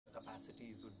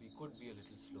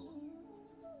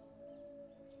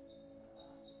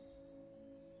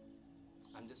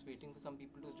I'm just waiting for some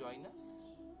people to join us.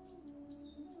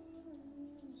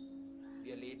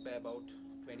 We are late by about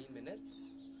 20 minutes.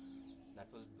 That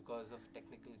was because of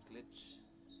technical glitch.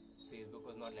 Facebook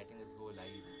was not letting us go live.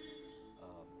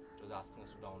 It was asking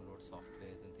us to download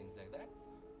softwares and things like that,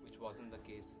 which wasn't the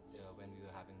case when we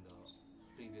were having the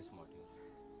previous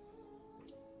modules.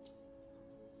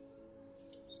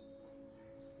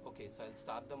 Okay, so I'll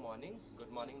start the morning.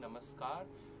 Good morning, namaskar,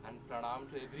 and pranam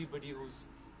to everybody who's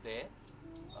there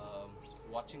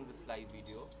watching this live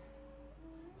video.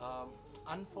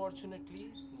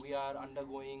 Unfortunately, we are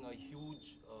undergoing a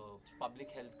huge public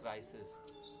health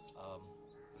crisis,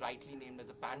 rightly named as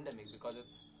a pandemic, because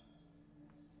it's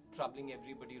troubling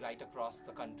everybody right across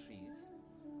the countries.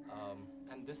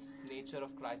 And this nature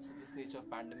of crisis, this nature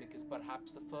of pandemic is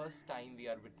perhaps the first time we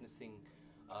are witnessing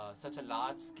such a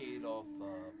large scale of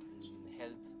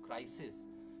health crisis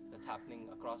that's happening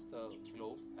across the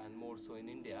globe, and more so in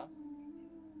India.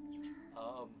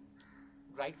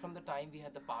 Right from the time we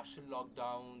had the partial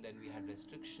lockdown, then we had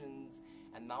restrictions,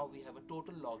 and now we have a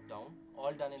total lockdown,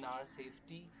 all done in our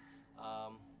safety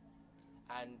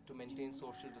and to maintain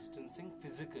social distancing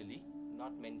physically,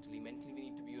 not mentally. Mentally we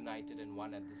need to be united and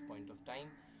one at this point of time.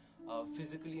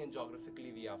 Physically and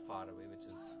geographically we are far away, which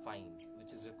is fine,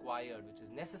 which is required, which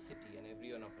is necessity, and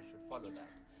every one of us should follow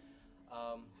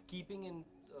that. Keeping in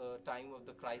time of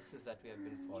the crisis that we have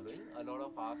been following, a lot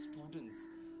of our students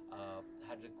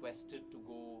had requested to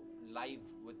go live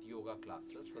with yoga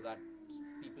classes so that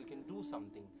people can do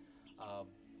something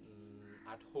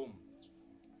at home.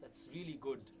 That's really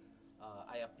good.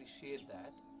 I appreciate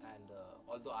that, and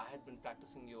although I had been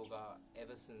practicing yoga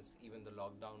ever since even the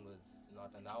lockdown was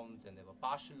not announced and there were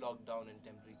partial lockdown and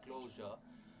temporary closure,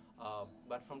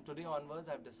 but from today onwards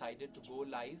I've decided to go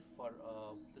live for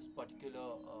this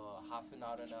particular half an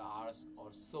hour and an hour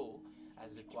or so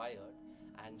as required,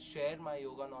 and share my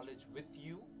yoga knowledge with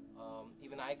you.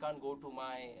 Even I can't go to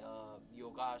my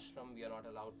Yoga Ashram. We are not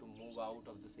allowed to move out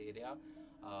of this area.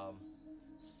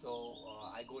 So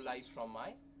I go live from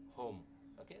my home.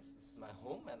 Okay, so this is my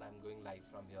home and I'm going live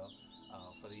from here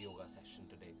for the yoga session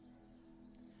today.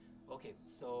 Okay,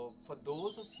 so for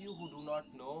those of you who do not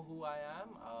know who I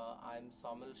am, I'm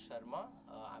Saumil Sharma.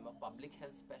 I'm a public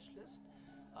health specialist.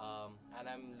 And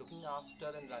I'm looking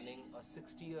after and running a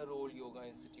 60-year-old yoga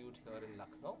institute here in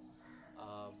Lucknow.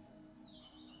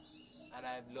 And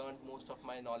I've learned most of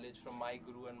my knowledge from my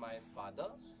guru and my father,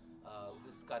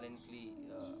 who's currently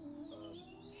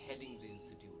heading the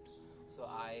institute. So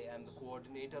I am the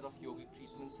coordinator of yogic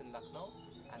treatments in Lucknow,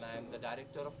 and I am the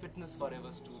director of Fitness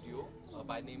Forever Studio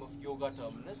by name of Yoga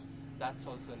Terminus. That's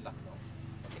also in Lucknow.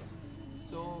 Okay.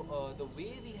 So the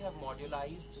way we have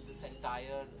modularized this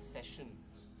entire session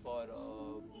for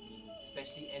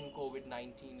especially end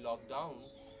COVID-19 lockdown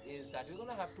is that we're going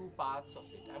to have two parts of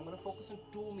it. I'm going to focus on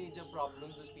two major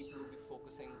problems which people will be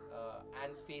focusing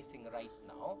and facing right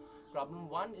now. Problem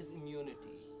one is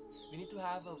immunity. We need to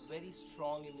have a very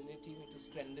strong immunity. We need to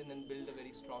strengthen and build a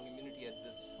very strong immunity at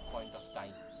this point of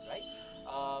time, right?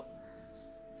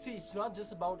 See, it's not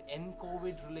just about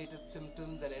N-COVID related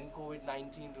symptoms and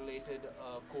N-COVID-19 related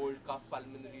cold, cough,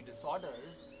 pulmonary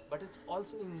disorders, but it's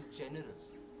also in general.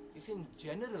 If in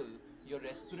general your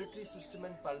respiratory system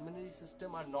and pulmonary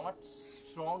system are not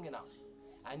strong enough,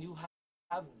 and you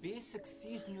have basic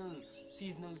seasonal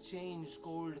change,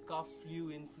 cold, cough,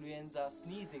 flu, influenza,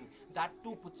 sneezing, that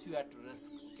too puts you at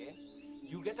risk. Okay,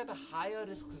 you get at a higher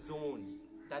risk zone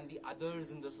than the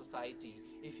others in the society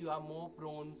if you are more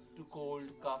prone to cold,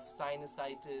 cough,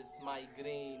 sinusitis,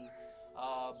 migraine,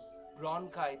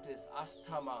 bronchitis,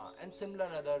 asthma, and similar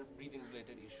other breathing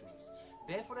related issues.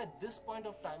 Therefore, at this point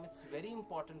of time, it's very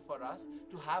important for us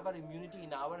to have our immunity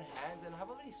in our hands and have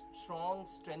a very strong,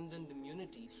 strengthened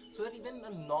immunity, so that even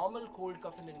a normal cold,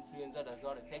 cough and influenza does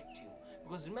not affect you.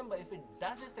 Because remember, if it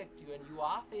does affect you and you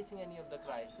are facing any of the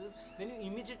crises, then you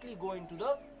immediately go into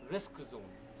the risk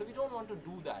zone. So we don't want to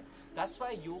do that. That's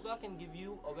why yoga can give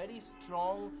you a very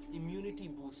strong immunity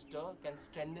booster, can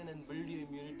strengthen and build your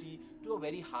immunity to a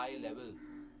very high level.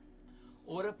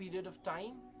 Over a period of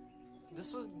time,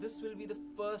 this will be the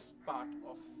first part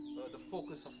of the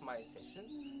focus of my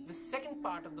sessions. The second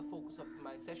part of the focus of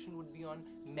my session would be on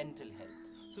mental health.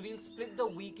 So we'll split the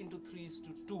week into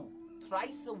 3:2.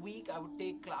 Thrice a week I would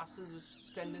take classes which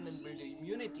strengthen and build your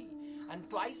immunity, and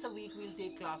twice a week we'll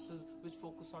take classes which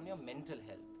focus on your mental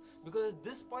health. Because at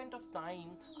this point of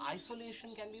time,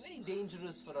 isolation can be very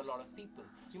dangerous for a lot of people.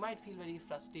 You might feel very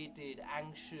frustrated,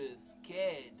 anxious,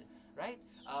 scared, right?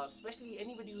 Especially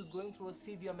anybody who's going through a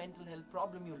severe mental health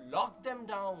problem, you lock them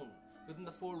down within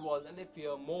the four walls and they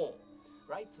fear more,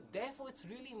 right? So therefore it's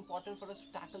really important for us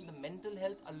to tackle the mental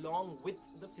health along with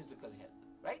the physical health,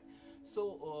 right?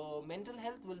 So mental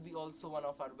health will be also one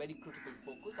of our very critical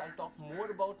focus. I'll talk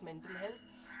more about mental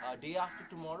health day after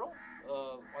tomorrow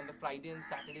on the Friday and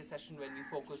Saturday session when we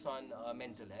focus on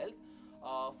mental health.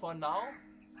 For now,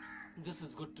 this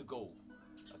is good to go.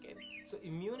 Okay, so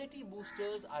immunity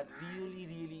boosters are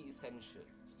really essential,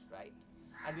 right?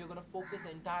 And we're going to focus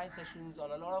the entire sessions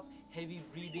on a lot of heavy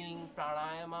breathing,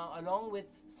 pranayama, along with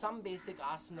some basic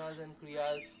asanas and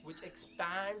kriyas which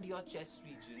expand your chest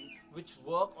region, which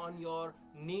work on your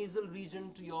nasal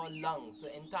region to your lungs. So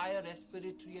entire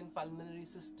respiratory and pulmonary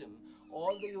system,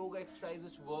 all the yoga exercises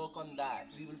which work on that,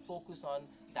 we will focus on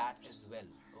that as well.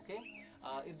 Okay.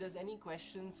 If there's any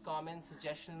questions, comments,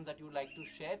 suggestions that you would like to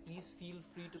share, please feel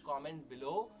free to comment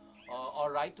below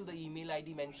or write to the email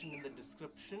ID mentioned in the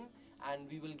description, and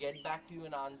we will get back to you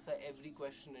and answer every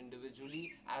question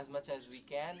individually as much as we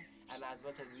can and as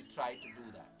much as we try to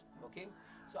do that. Okay,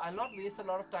 so I'll not waste a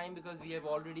lot of time because we have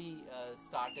already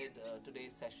started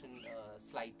today's session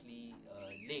slightly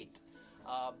late.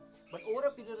 But over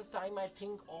a period of time, I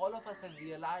think all of us have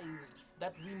realized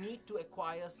that we need to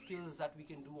acquire skills that we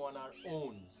can do on our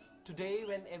own. Today,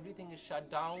 when everything is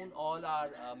shut down, all our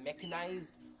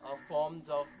mechanized forms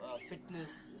of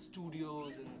fitness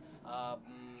studios and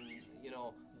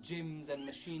gyms and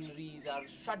machineries are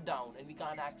shut down and we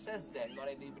can't access them. Not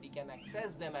everybody can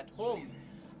access them at home.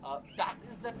 That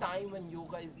is the time when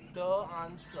yoga is the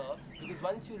answer, because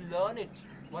once you learn it,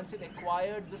 once you've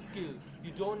acquired the skill,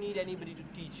 you don't need anybody to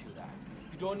teach you that.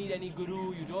 You don't need any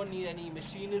guru, you don't need any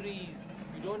machineries,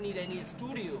 you don't need any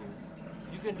studios.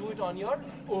 You can do it on your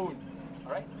own,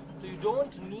 alright? So you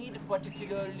don't need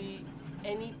particularly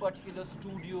any particular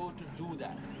studio to do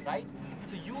that, right?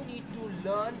 So you need to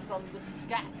learn from the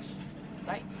sketch,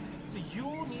 right? So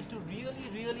you need to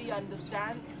really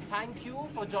understand. Thank you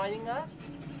for joining us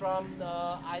from,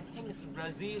 I think it's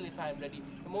Brazil if I'm ready.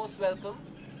 You're most welcome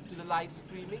to the live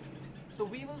streaming. So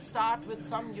we will start with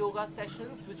some yoga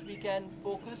sessions which we can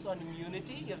focus on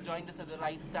immunity. You have joined us at the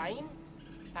right time.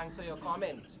 Thanks for your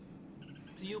comment.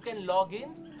 So you can log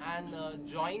in and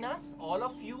join us, all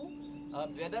of you,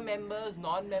 whether members,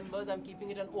 non-members. I'm keeping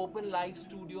it an open live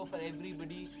studio for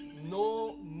everybody.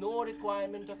 No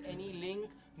requirement of any link,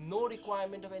 no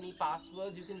requirement of any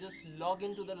passwords. You can just log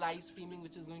into the live streaming,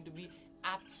 which is going to be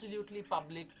absolutely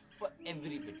public for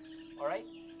everybody. All right.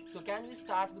 So can we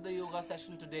start with the yoga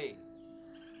session today?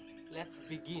 Let's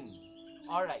begin.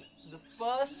 All right. So the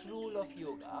first rule of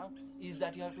yoga is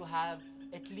that you have to have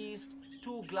at least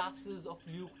 2 glasses of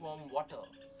lukewarm water.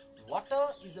 Water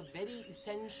is a very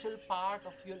essential part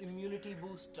of your immunity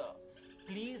booster.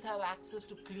 Please have access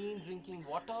to clean drinking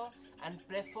water and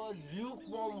prefer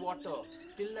lukewarm water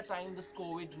till the time this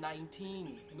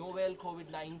COVID-19, novel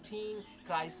COVID-19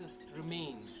 crisis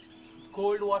remains.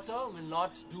 Cold water will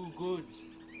not do good.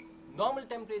 Normal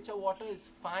temperature water is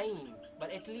fine,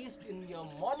 but at least in your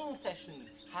morning sessions,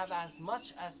 have as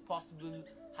much as possible,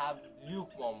 have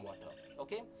lukewarm water.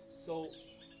 Okay? So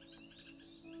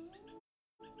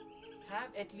have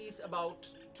at least about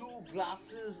 2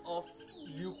 glasses of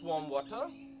lukewarm water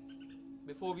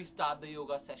before we start the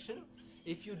yoga session.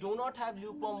 If you do not have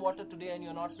lukewarm water today and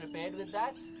you're not prepared with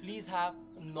that, please have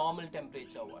normal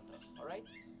temperature water. All right?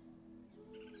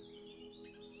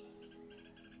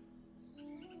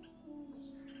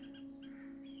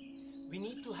 We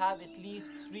need to have at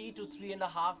least 3 to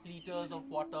 3.5 liters of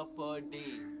water per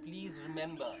day. Please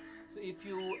remember. So if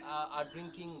you are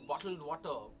drinking bottled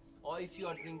water, or if you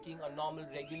are drinking a normal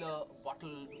regular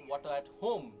bottled water at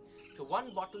home, so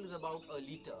 1 bottle is about a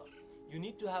liter. You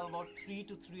need to have about 3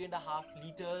 to 3.5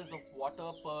 liters of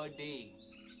water per day.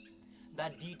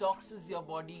 That detoxes your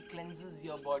body, cleanses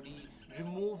your body,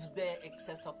 removes the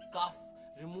excess of cough,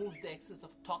 removes the excess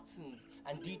of toxins,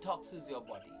 and detoxes your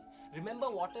body. Remember,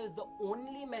 water is the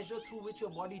only measure through which your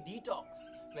body detox.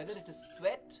 Whether it is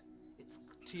sweat, it's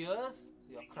tears,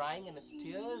 you're crying and it's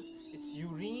tears, it's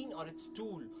urine or it's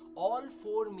stool. All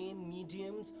 4 main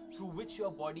mediums through which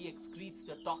your body excretes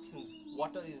the toxins,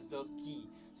 water is the key.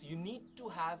 So you need to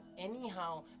have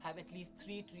at least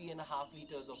 3.5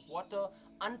 liters of water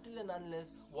until and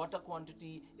unless water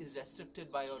quantity is restricted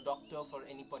by your doctor for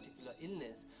any particular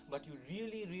illness. But you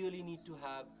really need to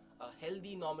have, a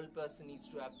healthy normal person needs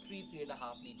to have 3.5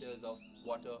 liters of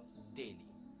water daily.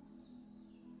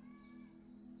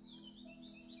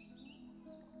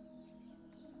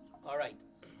 All right.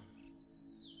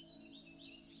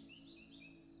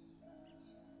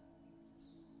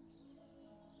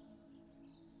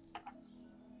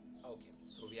 Okay,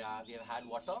 so we have had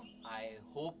water. I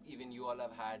hope even you all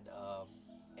have had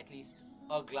at least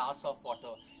a glass of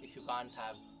water if you can't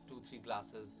have 2-3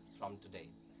 glasses from today.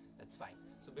 That's fine.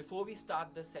 So before we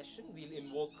start the session,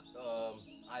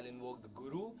 I'll invoke the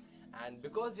Guru, and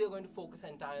because we are going to focus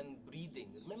entirely on breathing,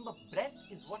 remember, breath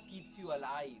is what keeps you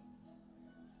alive.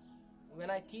 When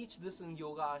I teach this in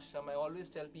Yoga Ashram, I always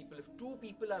tell people, if two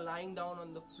people are lying down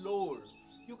on the floor,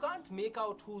 you can't make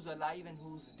out who's alive and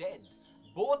who's dead.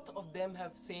 Both of them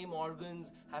have same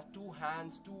organs, have 2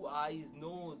 hands, 2 eyes,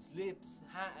 nose, lips,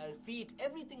 feet,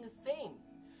 everything is same.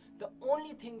 The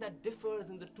only thing that differs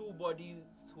in the two bodies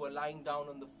who are lying down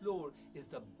on the floor is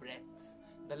the breath,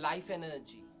 the life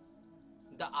energy,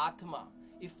 the Atma.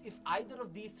 If either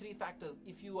of these 3 factors,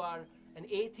 if you are an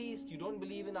atheist, you don't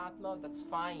believe in Atma, that's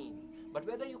fine. But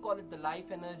whether you call it the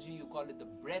life energy, you call it the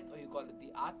breath, or you call it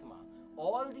the Atma,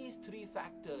 all these 3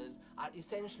 factors are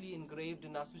essentially engraved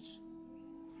in us, which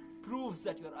proves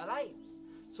that you're alive.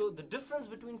 So the difference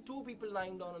between 2 people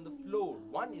lying down on the floor,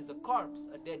 one is a corpse,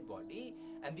 a dead body,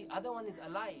 and the other one is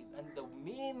alive. And the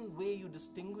main way you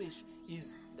distinguish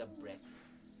is the breath,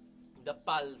 the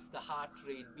pulse, the heart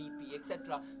rate, BP,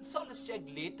 etc. This all is checked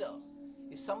later.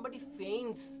 If somebody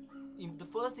faints, the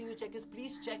first thing you check is,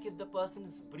 please check if the person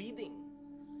is breathing.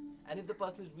 And if the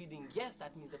person is breathing, yes,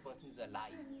 that means the person is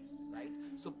alive, right?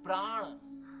 So prana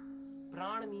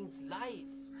means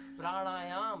life.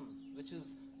 Pranayam, which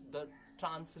is the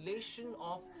translation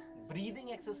of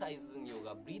breathing exercises in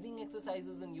yoga. Breathing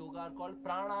exercises in yoga are called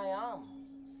pranayam.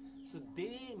 So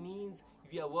they means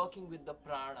we are working with the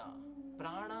prana.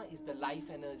 Prana is the life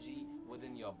energy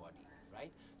within your body,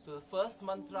 right? So the first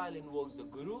mantra, I'll invoke the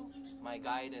Guru, my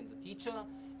guide and the teacher.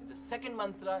 In the second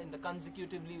mantra, in the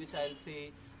consecutively, which I'll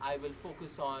say, I will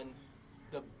focus on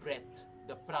the breath,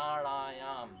 the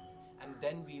pranayam, and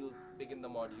then we'll begin the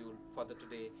module for the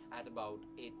today at about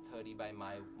 8:30 by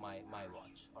my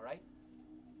watch. All right?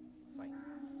 Fine.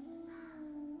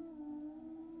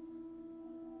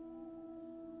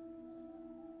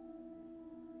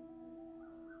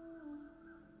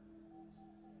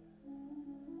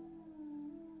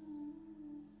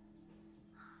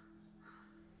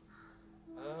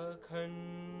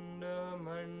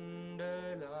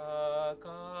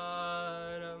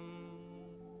 Akhandamandalakaram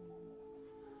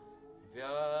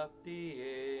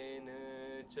Vyaptiyena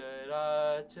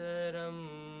characharam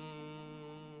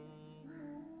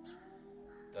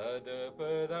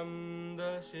Tadapadam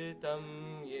dashitam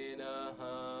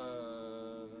yenaha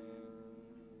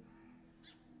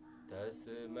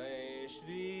Tasmai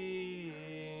Shri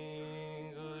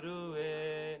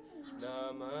Guruve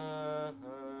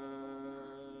Namaha.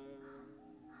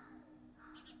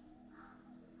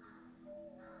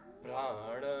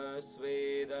 Prana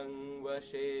swedang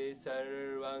vashe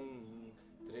sarvang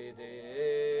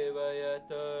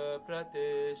tridevayata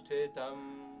pratishtitam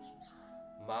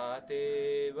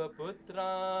mateva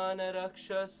putrana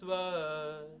rakshasva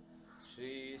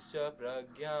Shrischa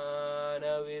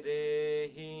pragyana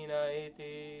videhina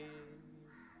iti.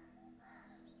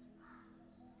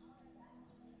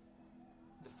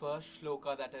 The first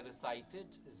shloka that I recited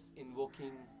is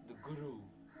invoking the Guru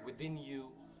within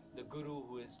you, the Guru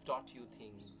who has taught you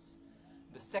things.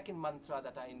 The second mantra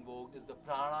that I invoked is the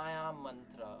pranayam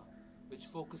mantra, which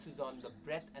focuses on the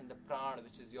breath and the prana,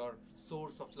 which is your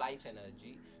source of life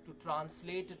energy. To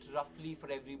translate it roughly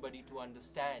for everybody to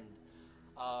understand,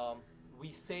 we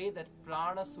say that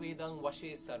prana swedang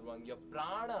vashe sarvang. Your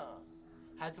prana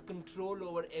has a control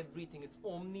over everything. It's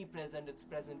omnipresent, it's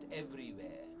present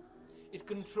everywhere. It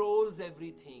controls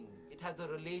everything. It has a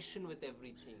relation with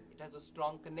everything. It has a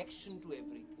strong connection to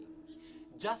everything.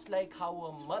 Just like how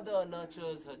a mother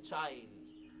nurtures her child.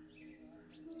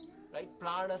 Right?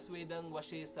 Prana swedang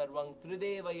vashe sarvang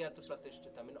tridevayat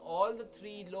pratishtitam. In all the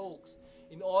 3 loks,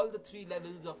 in all the 3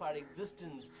 levels of our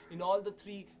existence, in all the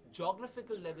 3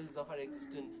 geographical levels of our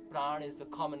existence, prana is the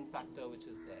common factor which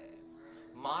is there.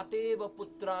 Mateva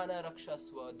putrana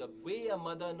rakshasva. The way a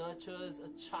mother nurtures a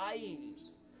child,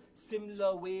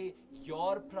 similar way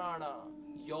your prana,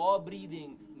 your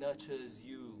breathing nurtures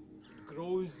you. It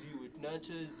grows you, it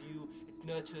nurtures you, it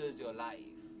nurtures your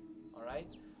life.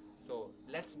 Alright? So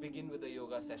let's begin with the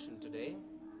yoga session today.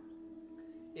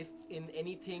 If in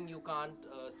anything you can't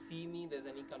see me, there's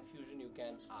any confusion, you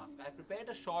can ask. I've prepared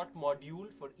a short module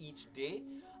for each day.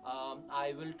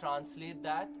 I will translate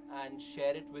that and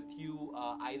share it with you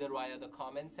either via the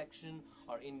comment section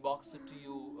or inbox it to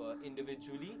you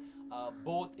individually,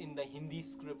 both in the Hindi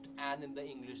script and in the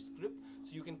English script.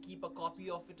 So you can keep a copy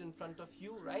of it in front of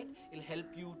you, right? It'll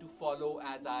help you to follow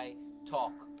as I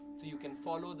talk. So you can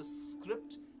follow the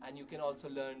script and you can also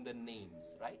learn the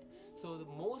names, right? So the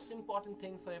most important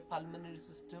things for your pulmonary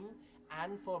system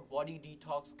and for body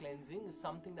detox cleansing is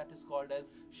something that is called as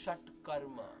Shat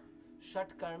Karma.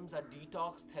 Shat Karmas are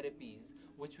detox therapies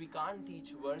which we can't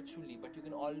teach virtually, but you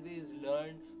can always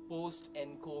learn post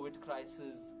and COVID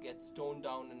crisis gets toned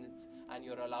down and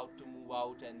you're allowed to move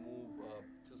out and move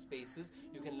to spaces.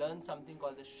 You can learn something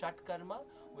called the Shat Karma,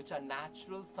 which are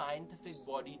natural scientific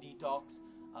body detox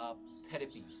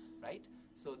therapies, right?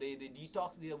 So they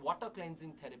detox, they are water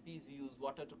cleansing therapies. You use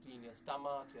water to clean your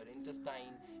stomach, your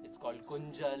intestine. It's called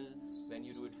Kunjal when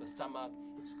you do it for stomach.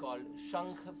 It's called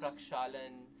Shankh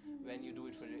Prakshalan when you do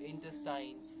it for your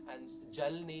intestine. And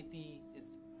Jal Neti is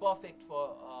perfect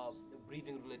for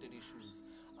breathing related issues.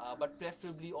 But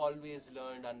preferably always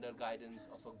learned under guidance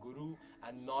of a guru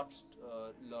and not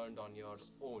learned on your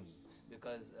own.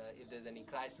 Because if there's any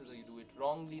crisis or you do it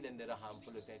wrongly, then there are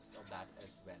harmful effects of that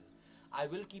as well. I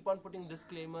will keep on putting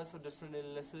disclaimers for different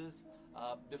illnesses,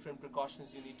 different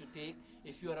precautions you need to take.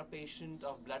 If you are a patient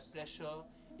of blood pressure,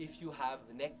 if you have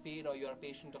neck pain or you are a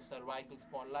patient of cervical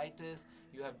spondylitis,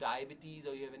 you have diabetes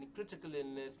or you have any critical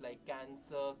illness like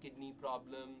cancer, kidney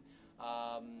problem,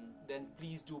 then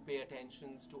please do pay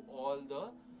attention to all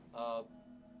the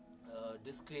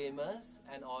disclaimers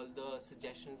and all the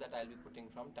suggestions that I'll be putting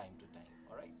from time to time.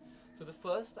 Alright. So the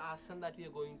first asana that we are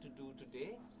going to do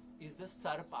today is the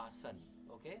Sarpasana.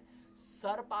 Okay,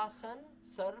 Sarpasana,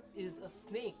 Sarp is a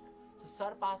snake. So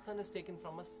Sarpasana is taken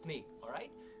from a snake.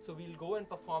 Alright, so we'll go and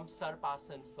perform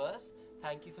Sarpasana first.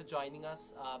 Thank you for joining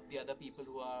us, the other people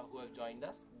who have joined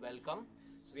us. Welcome.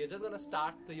 So we are just going to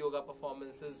start the yoga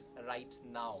performances right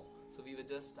now. So we were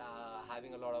just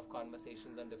having a lot of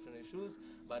conversations on different issues,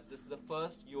 but this is the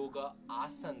first yoga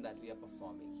asana that we are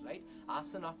performing, right?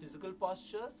 Asana are physical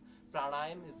postures,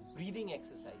 pranayam is breathing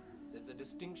exercises. There's a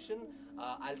distinction.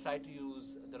 I'll try to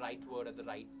use the right word at the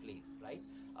right place, right?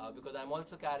 Because I'm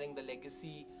also carrying the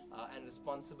legacy and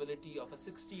responsibility of a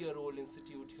 60-year-old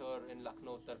institute here in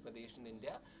Lucknow, Uttar Pradesh in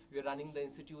India. We are running the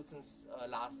institute since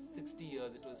last 60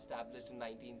 years. It was established in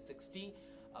 1960.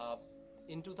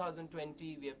 In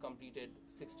 2020, we have completed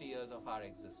 60 years of our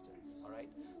existence. All right.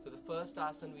 So the first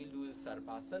asana we'll do is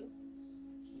Sarpasana.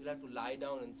 You'll have to lie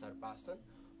down in Sarpasana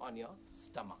on your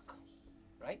stomach,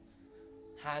 right?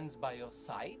 Hands by your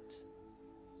side.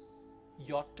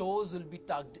 Your toes will be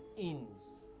tucked in.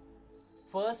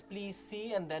 First, please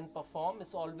see and then perform.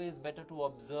 It's always better to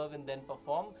observe and then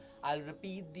perform. I'll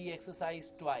repeat the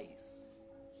exercise twice.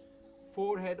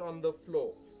 Forehead on the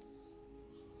floor.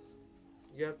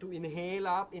 You have to inhale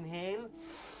up, inhale.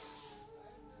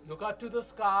 Look up to the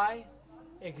sky.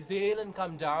 Exhale and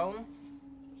come down.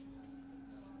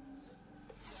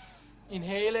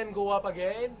 Inhale and go up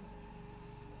again.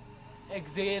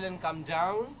 Exhale and come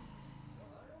down.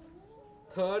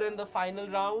 Third and the final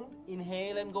round.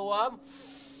 Inhale and go up.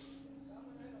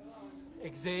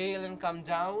 Exhale and come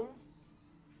down.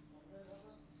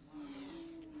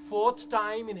 Fourth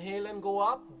time, inhale and go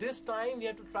up. This time we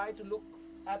have to try to look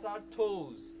at our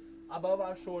toes above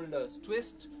our shoulders.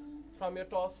 Twist from your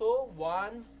torso.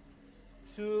 1,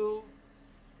 2,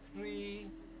 3,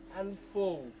 and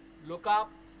 4. Look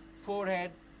up,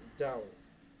 forehead down.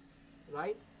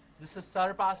 Right? This is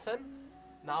Sarpasana.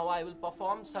 Now I will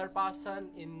perform Sarpasana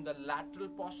in the lateral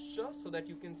posture so that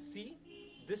you can see.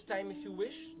 This time, if you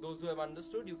wish, those who have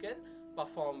understood, you can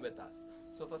perform with us.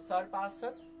 So for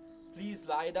Sarpasana, please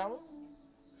lie down.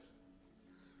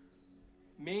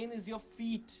 Main is your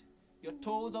feet. Your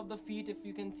toes of the feet, if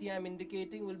you can see I'm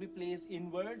indicating, will be placed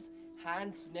inwards.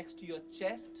 Hands next to your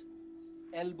chest.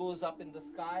 Elbows up in the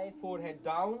sky. Forehead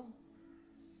down.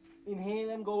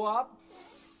 Inhale and go up.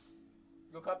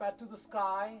 Look up to the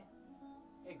sky.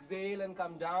 Exhale and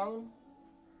come down.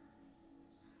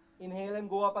 Inhale and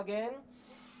go up again.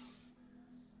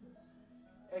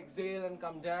 Exhale and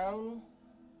come down.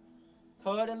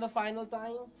 Third and the final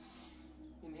time.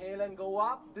 Inhale and go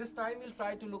up. This time we'll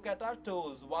try to look at our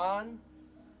toes. 1,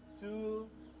 2,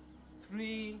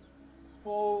 3,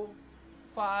 4,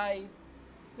 5,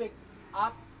 6.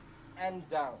 Up and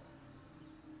down.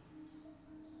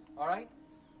 Alright?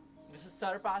 This is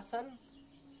Sarpasana.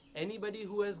 Anybody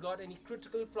who has got any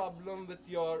critical problem with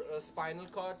your spinal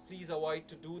cord, please avoid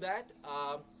to do that.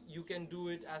 You can do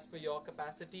it as per your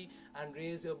capacity and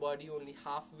raise your body only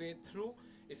halfway through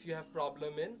if you have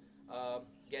problem in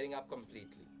getting up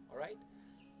completely. Alright?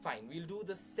 Fine. We'll do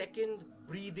the second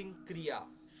breathing kriya,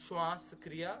 Shwas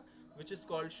kriya, which is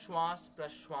called Shwas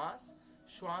Prashwas.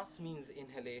 Shwas means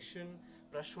inhalation,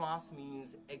 Prashwas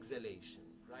means exhalation.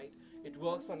 Right? It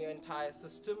works on your entire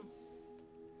system.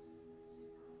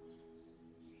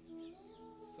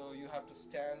 So you have to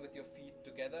stand with your feet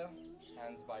together,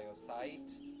 hands by your side.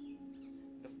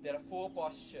 There are 4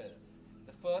 postures.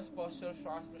 The first posture,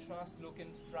 Shwas Prashwas, look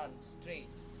in front,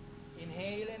 straight.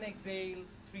 Inhale and exhale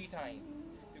 3 times.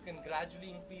 You can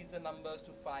gradually increase the numbers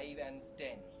to 5 and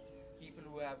 10. People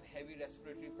who have heavy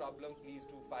respiratory problem, please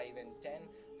do 5 and 10.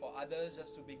 For others,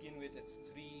 just to begin with, it's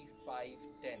 3, 5,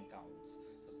 10 counts.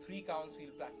 So 3 counts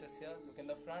we'll practice here. Look in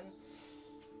the front.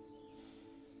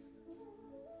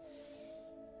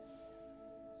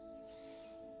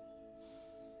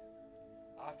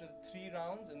 After the 3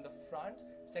 rounds in the front,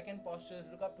 second posture is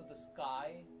look up to the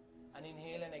sky and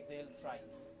inhale and exhale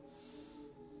thrice.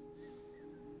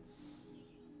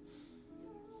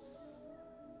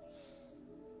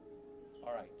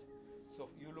 Alright, so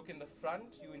you look in the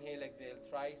front, you inhale, exhale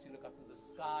thrice, you look up to the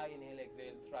sky, inhale,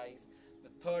 exhale thrice. The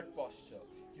third posture,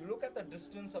 you look at the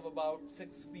distance of about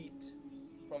 6 feet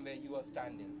from where you are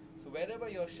standing. So wherever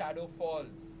your shadow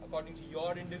falls, according to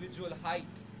your individual height,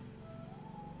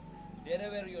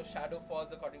 wherever your shadow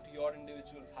falls according to your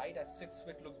individual height, at 6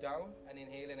 feet, look down and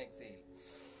inhale and exhale.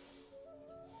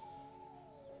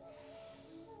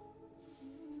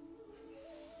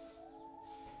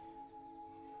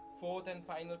 Fourth and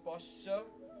final posture,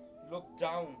 look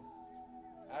down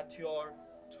at your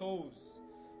toes.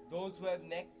 Those who have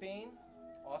neck pain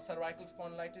or cervical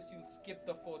spondylitis, you'll skip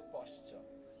the fourth posture.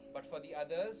 But for the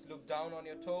others, look down on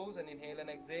your toes and inhale and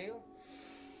exhale.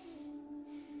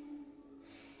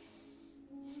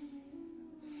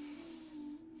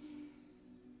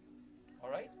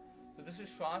 Alright, so this is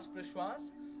Shwas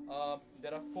Prashwas.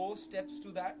 There are 4 steps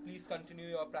to that. Please continue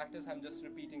your practice. I'm just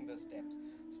repeating the steps.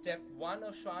 Step 1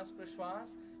 of Shwas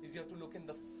Prashwas is you have to look in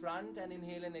the front and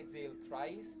inhale and exhale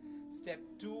thrice. Step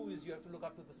 2 is you have to look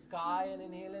up to the sky and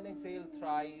inhale and exhale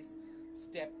thrice.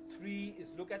 Step 3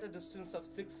 is look at a distance of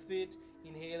 6 feet,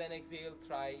 inhale and exhale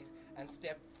thrice. And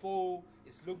step 4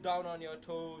 is look down on your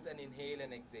toes and inhale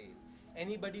and exhale.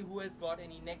 Anybody who has got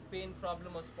any neck pain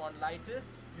problem or spondylitis,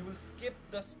 you will skip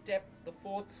the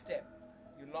 4th step.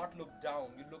 You not look down,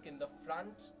 you look in the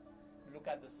front, you look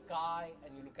at the sky,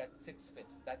 and you look at 6 feet.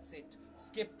 That's it.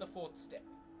 Skip the 4th step.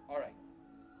 Alright.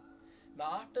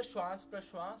 Now after Shwas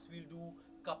Prashwas, we'll do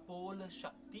Kapol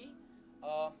Shakti.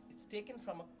 It's taken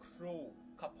from a crow.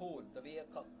 Kapol, the way a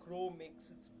crow makes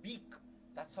its beak.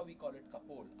 That's how we call it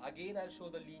Kapol. Again, I'll show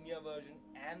the linear version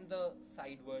and the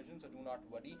side version, so do not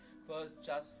worry. First,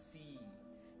 just see.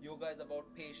 Yoga is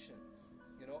about patience.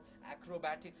 You know,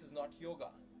 acrobatics is not yoga.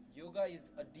 Yoga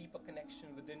is a deeper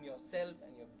connection within yourself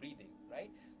and your breathing,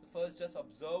 right? So first, just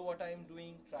observe what I am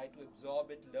doing, try to absorb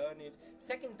it, learn it.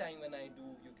 Second time when I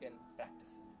do, you can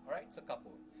practice. Alright, so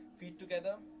Kapol. Feet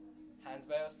together, hands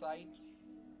by your side,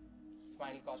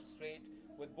 spinal cord straight.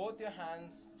 With both your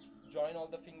hands, join all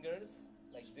the fingers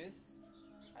like this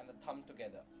and the thumb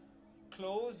together.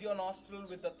 Close your nostril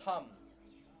with the thumb.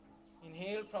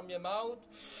 Inhale from your mouth.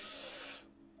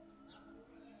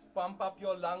 Pump up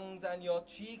your lungs and your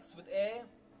cheeks with air.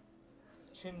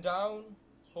 Chin down.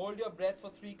 Hold your breath for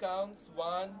 3 counts.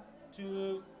 1,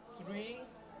 2, 3.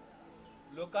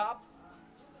 Look up.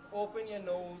 Open your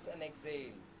nose and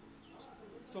exhale.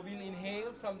 So we'll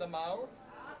inhale from the mouth,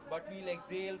 but we'll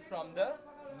exhale from the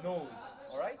nose.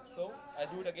 Alright, so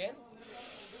I'll do it again.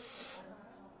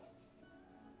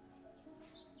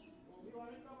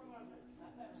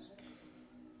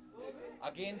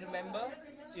 Again, remember,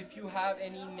 if you have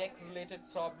any neck related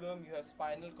problem, you have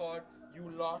spinal cord, you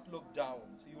will not look down.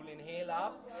 So you will inhale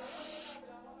up,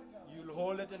 you'll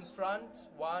hold it in front,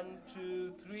 1,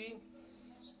 2, 3,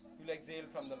 you'll exhale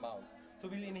from the mouth. So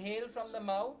we'll inhale from the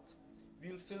mouth,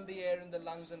 we'll fill the air in the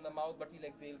lungs and the mouth, but we'll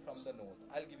exhale from the nose.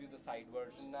 I'll give you the side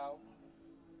version now.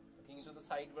 Looking into the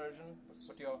side version,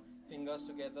 put your fingers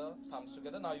together, thumbs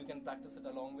together. Now you can practice it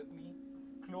along with me.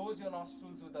 Close your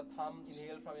nostrils with the thumb,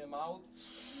 inhale from your mouth.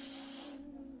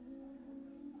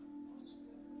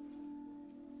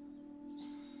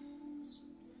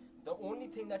 The only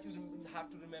thing that you have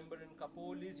to remember in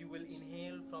Kapol is you will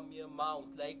inhale from your mouth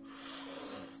like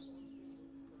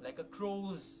a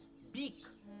crow's beak,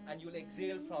 and you'll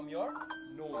exhale from your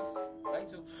nose, right?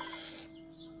 So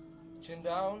chin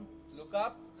down, look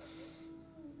up,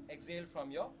 exhale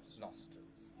from your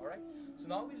nostrils. Alright, so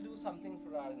now we'll do something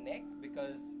for our neck,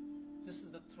 because this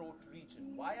is the throat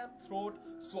region. Why are throat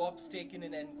swabs taken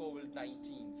in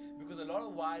COVID-19? Because a lot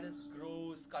of virus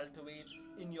grows, cultivates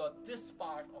in this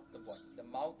part of the body, the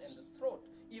mouth and the throat,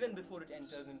 even before it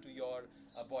enters into your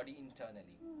body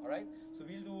internally. Alright, so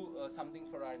we'll do something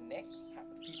for our neck.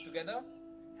 Feet together,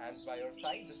 hands by your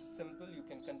side. This is simple, you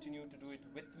can continue to do it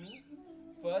with me.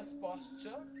 First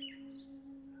posture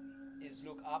is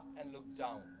look up and look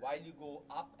down. While you go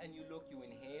up and you look, you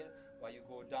inhale. While you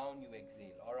go down, you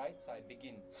exhale. Alright, so I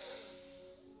begin.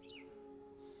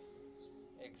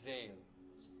 Exhale.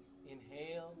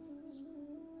 inhale,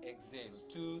 exhale.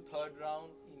 2, third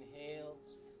round, inhale,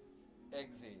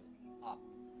 exhale, up.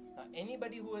 Now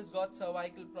anybody who has got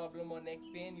cervical problem or neck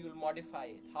pain, you will modify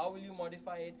it. How will you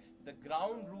modify it? The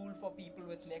ground rule for people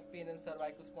with neck pain and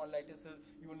cervical spondylitis is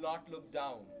you will not look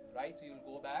down, right? So you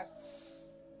will go back,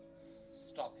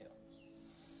 stop here,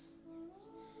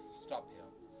 stop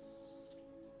here,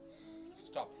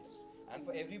 stop here. And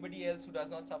for everybody else who does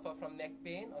not suffer from neck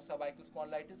pain or cervical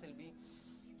spondylitis, it will be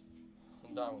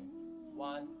down.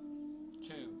 1,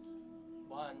 2,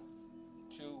 1,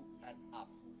 2, and up,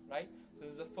 right? So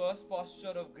this is the first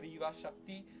posture of Griva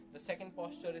Shakti. The second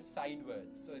posture is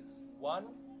sidewards. So it's 1,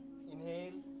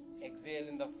 inhale, exhale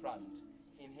in the front.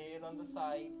 Inhale on the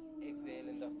side, exhale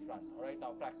in the front. Alright,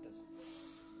 now practice.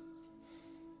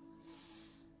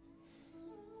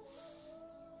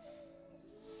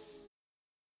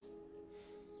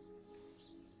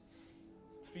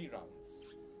 3 rounds.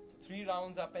 So 3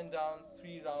 rounds up and down,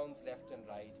 3 rounds left and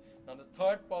right. Now the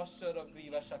third posture of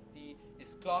Griva Shakti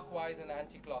is clockwise and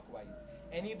anti-clockwise.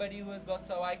 Anybody who has got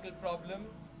cervical problem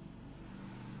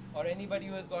or anybody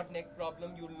who has got neck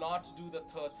problem, you will not do the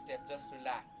third step, just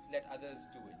relax, let others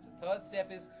do it. The third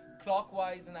step is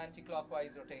clockwise and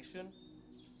anti-clockwise rotation.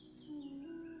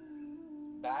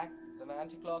 Back, then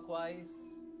anti-clockwise.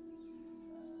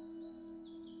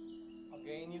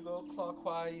 Again you go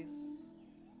clockwise.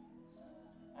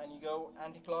 And you go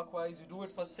anti-clockwise. You do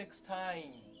it for 6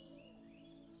 times.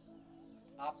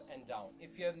 Up and down.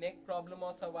 If you have neck problem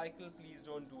or cervical, please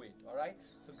don't do it. Alright?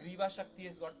 So Griva Shakti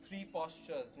has got 3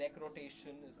 postures. Neck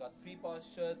rotation has got 3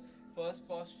 postures. First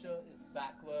posture is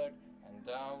backward and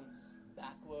down,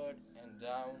 backward and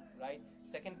down, right?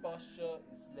 Second posture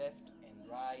is left and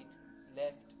right,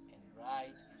 left and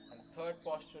right. And third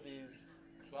posture is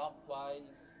clockwise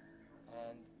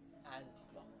and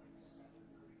anti-clockwise.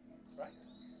 Right?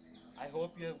 I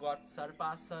hope you have got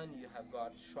Sarpasan, you have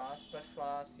got Shwas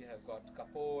Prashwas, you have got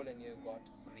Kapol, and you have got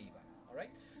Griva.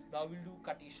 Alright? Now we'll do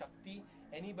Kati Shakti.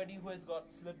 Anybody who has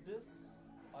got slip disc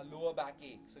or lower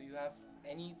backache, so you have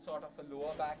any sort of a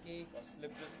lower backache or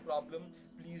slip disc problem,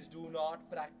 please do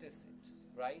not practice it.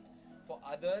 Right? For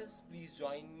others, please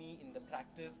join me in the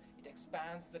practice. It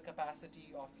expands the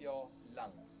capacity of your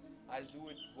lung. I'll do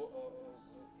it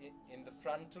in the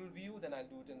frontal view, then I'll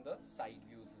do it in the side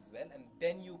views as well, and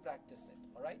then you practice it.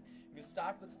 Alright? We'll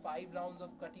start with 5 rounds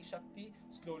of Kati Shakti.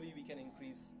 Slowly we can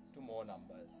increase to more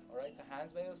numbers. Alright? So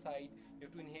hands by your side. You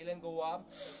have to inhale and go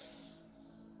up.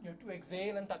 You have to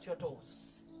exhale and touch your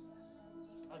toes.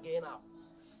 Again up.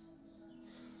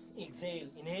 Exhale.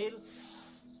 Inhale.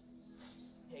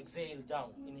 Exhale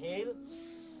down. Inhale.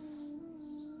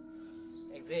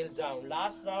 Exhale down.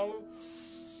 Last round.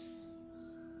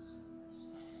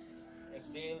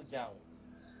 Exhale down.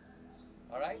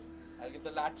 Alright? I'll give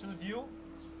the lateral view.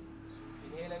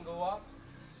 Inhale and go up.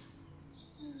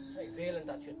 Exhale and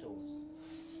touch your toes.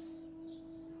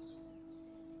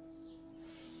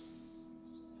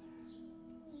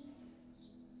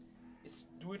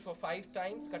 Do it for 5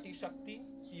 times, Kati Shakti.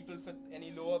 People with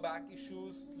any lower back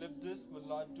issues, slip disc will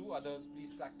not do. Others,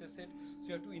 please practice it. So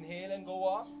you have to inhale and go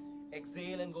up.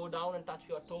 Exhale and go down and touch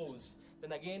your toes.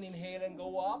 Then again inhale and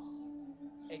go up.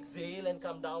 Exhale and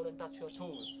come down and touch your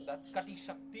toes. So that's Kati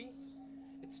Shakti.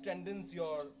 It strengthens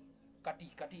your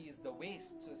Kati is the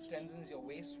waist, so it strengthens your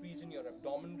waist region, your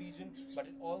abdomen region, but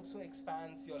it also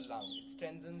expands your lung. It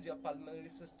strengthens your pulmonary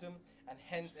system, and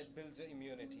hence it builds your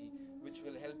immunity, which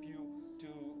will help you to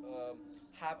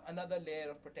have another layer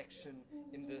of protection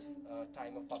in this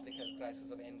time of public health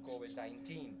crisis of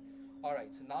COVID-19.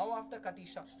 Alright, so now after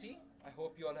Kati Shakti, I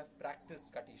hope you all have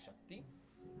practiced Kati Shakti.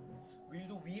 We'll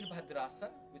do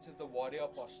Veerbhadrasana, which is the warrior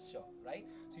posture, right?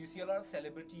 So you see a lot of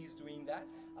celebrities doing that.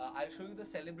 I'll show you the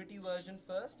celebrity version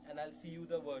first, and I'll see you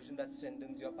the version that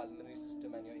strengthens your pulmonary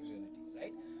system and your immunity,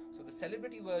 right? So the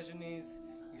celebrity version is,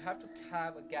 you have to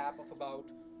have a gap of about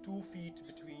 2 feet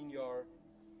between your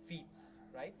feet,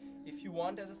 right? If you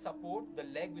want as a support, the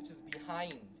leg which is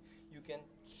behind, you can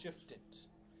shift it.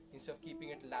 Instead of keeping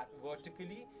it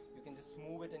vertically, you can just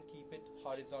move it and keep it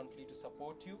horizontally to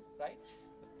support you, right?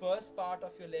 First part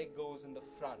of your leg goes in the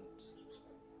front,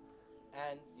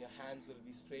 and your hands will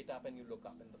be straight up and you look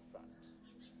up in the front.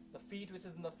 The feet which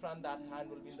is in the front, that hand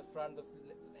will be in the front, the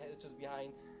head which is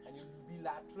behind, and you will be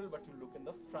lateral but you look in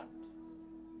the front.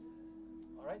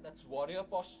 Alright, that's warrior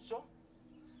posture,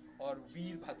 or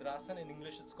Veerbhadrasana. In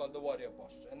English it's called the warrior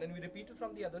posture. And then we repeat it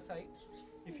from the other side.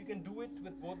 If you can do it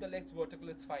with both the legs vertical,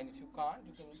 it's fine. If you can't,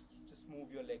 you can just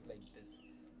move your leg like this.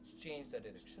 Change the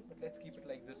direction, but let's keep it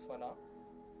like this for now.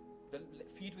 The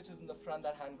feet which is in the front,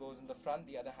 that hand goes in the front,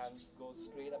 the other hand goes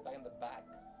straight up and the back.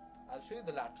 I'll show you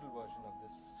the lateral version of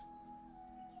this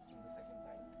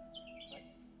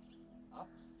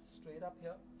straight up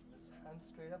here, this hand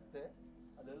straight up there,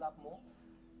 a little up more,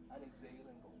 and exhale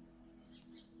and go.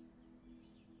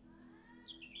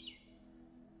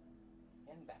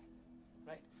 And back,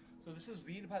 right? So this is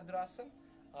Veerbhadrasana.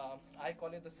 I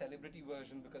call it the celebrity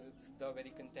version because it's the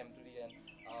very contemporary and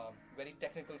very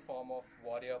technical form of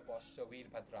warrior posture,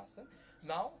 Veerbhadrasana.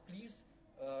 Now, please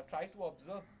try to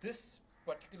observe this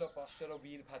particular posture of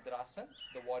Veerbhadrasana,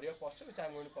 the warrior posture, which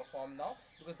I'm going to perform now,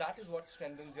 because that is what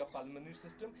strengthens your pulmonary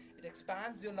system. It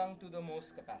expands your lung to the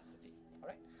most capacity. All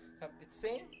right. So it's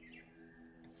same,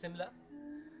 it's similar.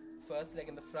 First leg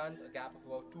in the front, a gap of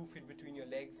about 2 feet between your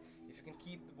legs. If you can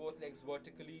keep both legs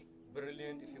vertically,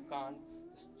 brilliant. If you can't,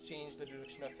 just change the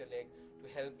direction of your leg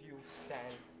to help you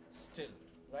stand still,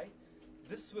 right?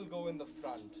 This will go in the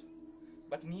front,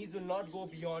 but knees will not go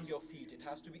beyond your feet. It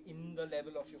has to be in the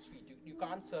level of your feet. You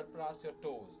can't surpass your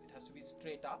toes. It has to be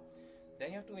straight up. Then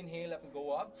you have to inhale up and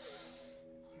go up.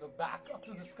 Look back up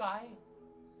to the sky.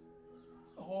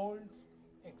 Hold,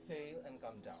 exhale and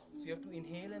come down. So you have to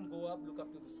inhale and go up, look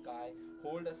up to the sky,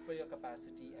 hold as per your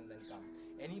capacity and then come.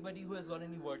 Anybody who has got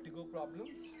any vertigo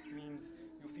problems, means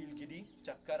you feel giddy,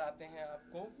 chakkar aate hain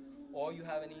aapko, or you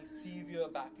have any severe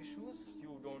back issues,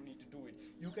 you don't need to do it.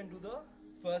 You can do the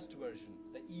first version,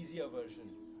 the easier version,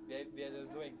 where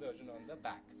there's no exertion on the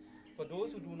back. For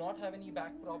those who do not have any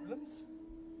back problems,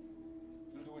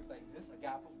 you'll do it like this, a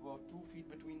gap of about 2 feet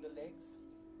between the legs.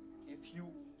 If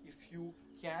you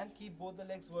can keep both the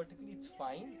legs vertically, it's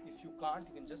fine. If you can't,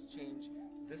 you can just change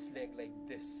this leg like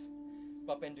this,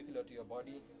 perpendicular to your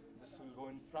body. This will go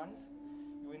in front.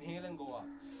 You inhale and go up.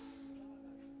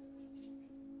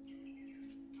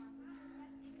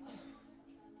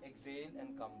 Exhale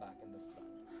and come back in the front.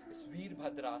 It's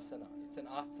Veerbhadrasana. It's an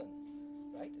asana,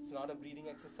 right? It's not a breathing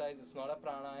exercise. It's not a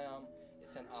pranayam.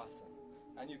 It's an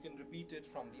asana. And you can repeat it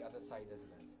from the other side as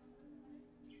well.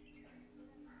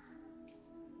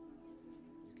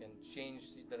 You can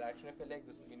change the direction of your leg.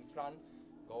 This will be in front.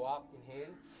 Go up,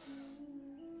 inhale.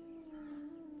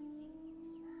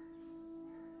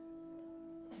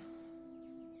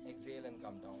 Exhale and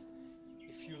come down.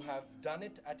 If you have done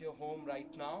it at your home right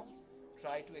now,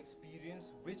 try to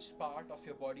experience which part of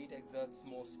your body it exerts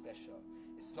most pressure.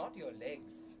 It's not your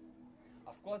legs.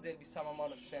 Of course, there will be some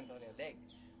amount of strength on your leg,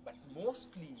 but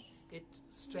mostly it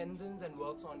strengthens and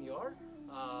works on your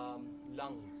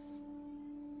lungs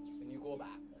when you go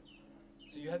back.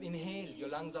 So you have inhaled, your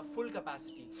lungs are full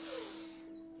capacity.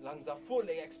 Lungs are full,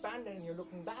 they expanded and you're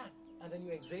looking back. And then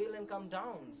you exhale and come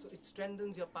down. So it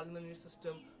strengthens your pulmonary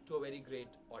system to a very great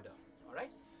order. Alright?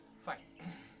 Fine.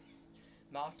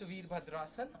 Now after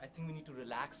Veerbhadrasana, I think we need to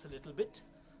relax a little bit.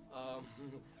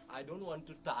 I don't want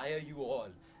to tire you all.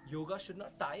 Yoga should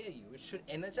not tire you. It should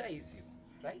energize you.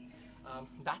 Right?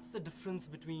 That's the difference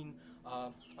between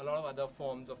a lot of other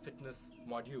forms of fitness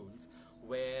modules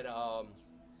where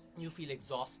you feel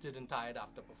exhausted and tired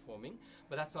after performing,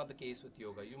 but that's not the case with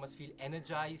yoga. You must feel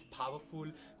energized, powerful,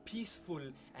 peaceful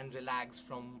and relaxed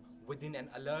from within and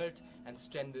alert and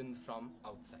strengthened from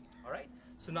outside. Alright,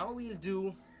 so now we'll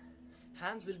do,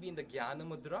 hands will be in the Jnana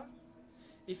Mudra.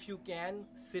 If you can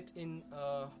sit in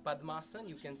Padmasana,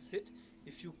 you can sit.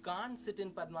 If you can't sit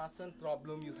in Padmasana,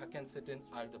 problem, you can sit in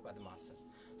Ardha Padmasana.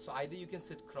 So either you can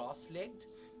sit cross-legged,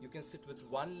 you can sit with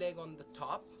one leg on the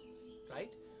top,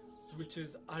 right, which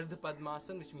is Ardha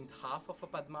Padmasana, which means half of a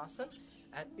Padmasana,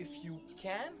 and if you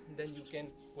can, then you can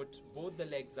put both the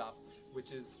legs up,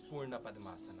 which is Purna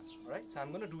Padmasana. Alright, so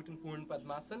I'm going to do it in Purna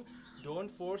Padmasana. Don't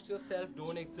force yourself,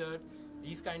 don't exert.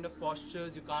 These kind of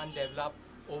postures you can't develop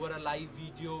over a live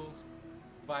video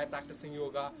by practicing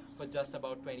yoga for just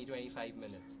about 20-25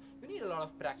 minutes. You need a lot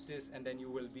of practice and then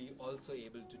you will be also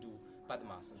able to do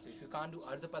Padmasana. So if you can't do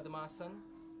Ardha Padmasana,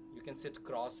 you can sit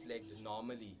cross-legged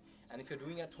normally. And if you're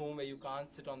doing at home where you can't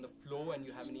sit on the floor and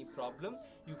you have any problem,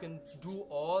 you can do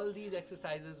all these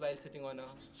exercises while sitting on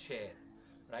a chair,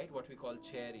 right? What we call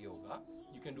chair yoga.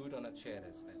 You can do it on a chair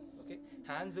as well, okay?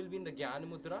 Hands will be in the Jnana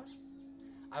Mudra.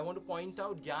 I want to point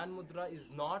out Jnana Mudra is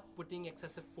not putting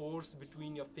excessive force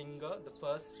between your finger, the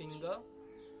first finger,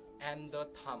 and the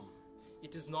thumb.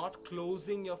 It is not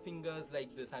closing your fingers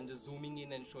like this. I'm just zooming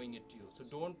in and showing it to you. So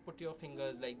don't put your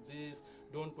fingers like this.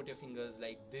 Don't put your fingers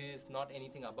like this. Not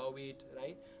anything above it,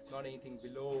 right? Not anything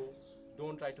below.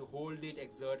 Don't try to hold it,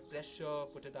 exert pressure,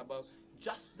 put it above.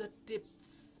 Just the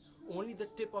tips. Only the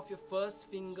tip of your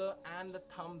first finger and the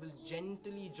thumb will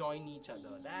gently join each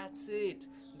other. That's it.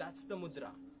 That's the mudra.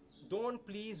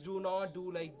 Please do not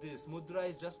do like this. Mudra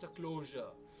is just a closure.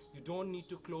 You don't need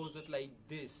to close it like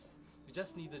this. You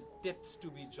just need the tips to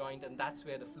be joined, and that's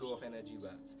where the flow of energy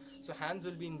works. So hands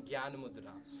will be in Jnana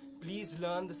Mudra. Please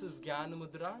learn this is Jnana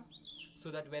Mudra. so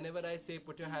that whenever I say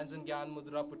put your hands in Gyan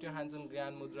Mudra, put your hands in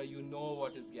Gyan Mudra, you know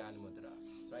what is Gyan Mudra,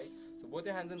 right? So both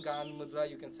your hands in Gyan Mudra,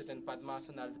 you can sit in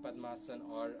Padmasana, Ardha Padmasana,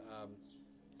 or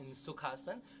in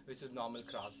Sukhasana, which is normal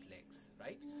crossed legs,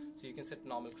 right? So you can sit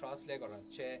normal cross leg or on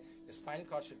a chair. Your spinal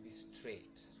cord should be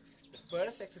straight. The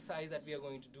first exercise that we are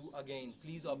going to do, again,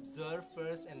 please observe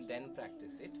first and then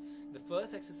practice it. The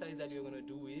first exercise that we are going to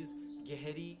do is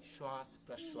Gehri Shwas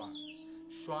Prashwas.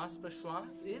 Shwas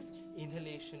Prashwas is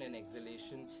inhalation and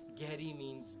exhalation. Gehri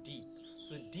means deep.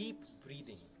 So deep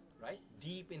breathing, right?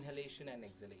 Deep inhalation and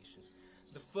exhalation.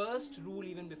 The first rule,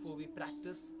 even before we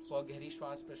practice for Gehri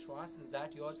Shwas Prashwas, is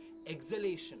that your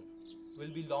exhalation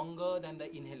will be longer than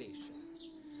the inhalation.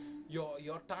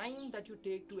 Your time that you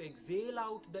take to exhale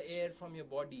out the air from your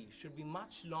body should be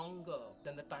much longer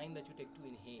than the time that you take to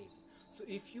inhale. So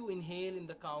if you inhale in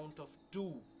the count of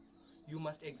 2, you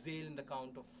must exhale in the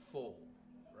count of 4,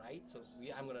 right? So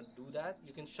I'm going to do that.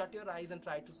 You can shut your eyes and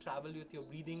try to travel with your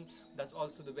breathing. That's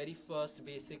also the very first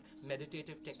basic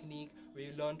meditative technique where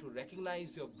you learn to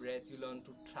recognize your breath, you learn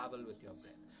to travel with your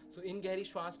breath. So in Gehri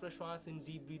Shwas Prashwas, in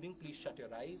deep breathing, please shut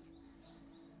your eyes.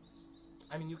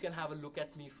 I mean, you can have a look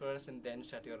at me first and then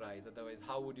shut your eyes. Otherwise,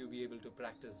 how would you be able to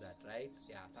practice that, right?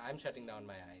 Yeah, so I'm shutting down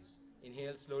my eyes.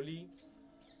 Inhale slowly.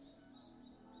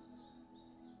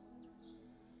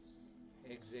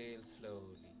 Exhale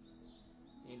slowly.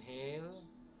 Inhale.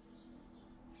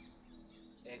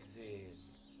 Exhale.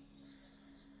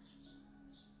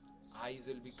 Eyes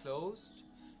will be closed.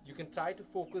 You can try to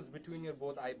focus between your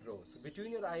both eyebrows. So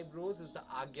between your eyebrows is the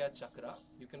Agya Chakra.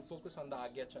 You can focus on the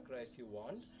Agya Chakra if you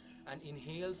want. And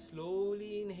inhale,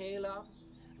 slowly inhale up.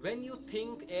 When you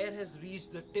think air has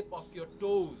reached the tip of your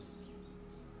toes,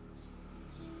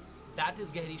 that is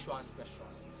Gehri Shwas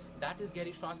Prashwas. That is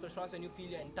Gehri Shwas Prashwas, when you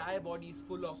feel your entire body is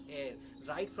full of air.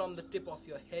 Right from the tip of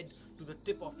your head to the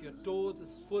tip of your toes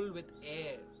is full with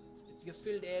air. You've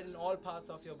filled air in all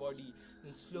parts of your body.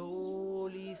 Then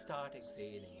slowly start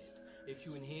exhaling it. If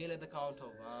you inhale at the count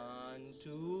of 1,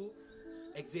 2,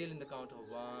 exhale in the count of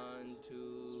 1,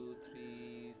 2,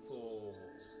 3, 4.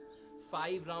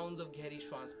 5 rounds of Gehri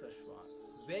Shwas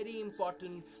Prashwas. Very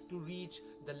important to reach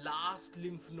the last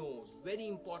lymph node. Very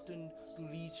important to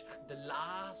reach the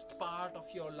last part of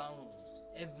your lung.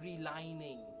 Every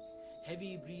lining.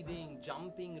 Heavy breathing,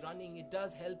 jumping, running, it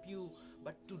does help you.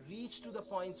 But to reach to the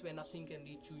points where nothing can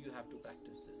reach you, you have to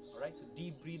practice this. Alright, so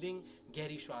deep breathing,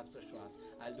 Gehri Shwas Prashwas.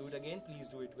 I'll do it again. Please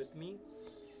do it with me.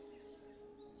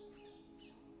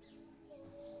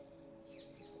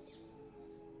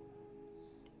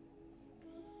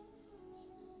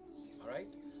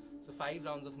 Alright, so 5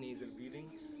 rounds of nasal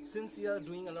breathing. Since you are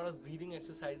doing a lot of breathing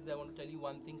exercises, I want to tell you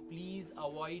one thing. Please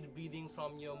avoid breathing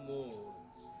from your mouth.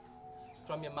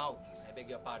 I beg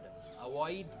your pardon.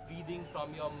 Avoid breathing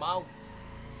from your mouth.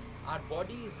 Our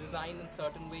body is designed in a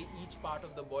certain way. Each part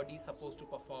of the body is supposed to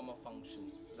perform a function,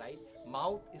 right?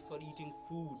 Mouth is for eating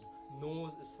food.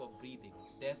 Nose is for breathing.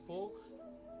 Therefore,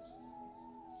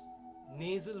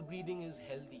 nasal breathing is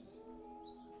healthy.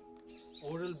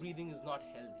 Oral breathing is not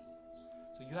healthy.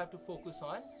 So you have to focus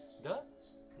on the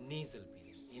nasal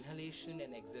breathing. Inhalation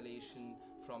and exhalation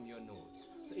from your nose.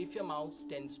 So if your mouth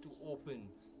tends to open,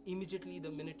 immediately the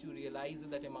minute you realize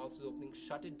that your mouth is opening,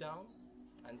 shut it down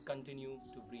and continue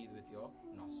to breathe with your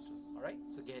nostril. Alright,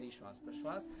 so Gehri Shwas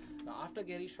Prashwas. Now after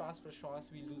Gehri Shwas Prashwas,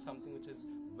 we'll do something which is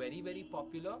very, very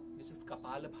popular, which is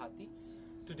Kapalabhati.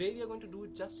 Today we are going to do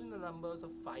it just in the numbers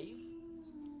of 5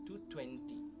 to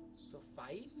 20. So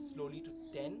 5 slowly to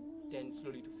 10, 10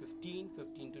 slowly to 15,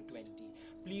 15 to 20.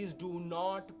 Please do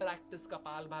not practice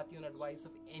Kapalabhati on advice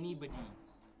of anybody.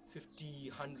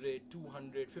 50, 100,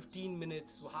 200, 15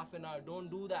 minutes, half an hour, don't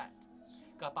do that.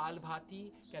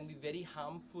 Kapalabhati can be very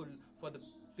harmful for the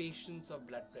patients of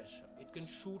blood pressure. It can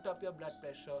shoot up your blood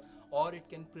pressure, or it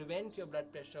can prevent your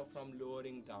blood pressure from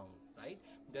lowering down, right?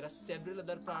 There are several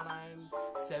other pranayams,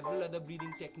 several other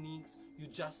breathing techniques. You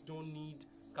just don't need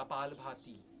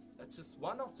Kapalabhati. That's just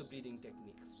one of the breathing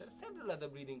techniques. There are several other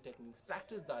breathing techniques.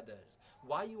 Practice the others.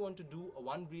 Why you want to do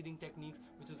one breathing technique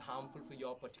which is harmful for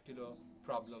your particular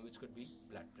problem, which could be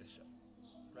blood pressure,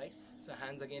 right? So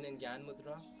hands again in Gyan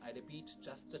Mudra. I repeat,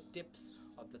 just the tips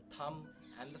of the thumb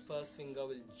and the first finger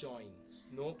will join.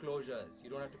 No closures. You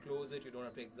don't have to close it. You don't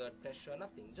have to exert pressure.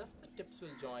 Nothing. Just the tips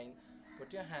will join.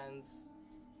 Put your hands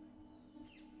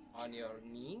on your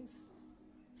knees.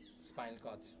 Spinal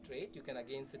cord straight. You can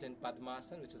again sit in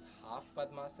Padmasana, which is half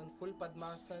Padmasana, full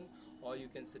Padmasana, or you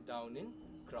can sit down in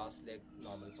cross-leg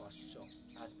normal posture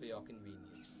as per your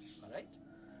convenience. Alright?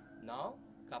 Now,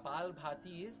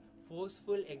 Kapalabhati is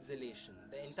forceful exhalation.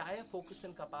 The entire focus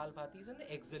in Kapalbhati is on the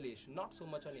exhalation, not so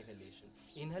much on inhalation.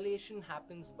 Inhalation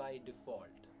happens by default.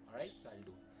 Alright, so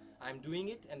I'm doing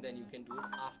it and then you can do it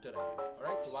after I do it.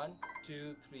 Alright, so 1,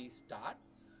 2, 3, start.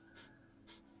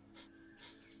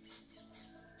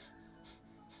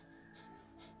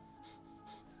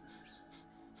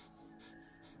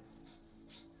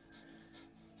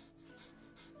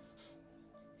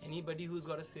 Anybody who's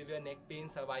got a severe neck pain,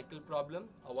 cervical problem,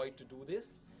 avoid to do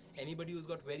this. Anybody who's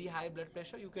got very high blood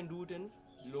pressure, you can do it in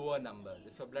lower numbers.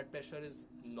 If your blood pressure is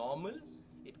normal,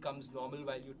 it comes normal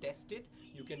while you test it,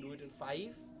 you can do it in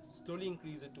 5, slowly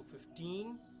increase it to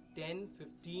 15, 10,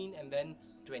 15 and then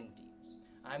 20.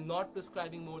 I'm not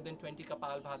prescribing more than 20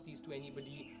 Kapalbhatis to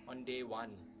anybody on day 1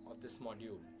 of this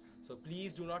module. So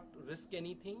please do not risk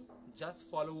anything, just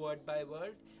follow word by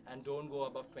word and don't go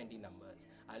above 20 numbers.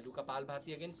 I'll do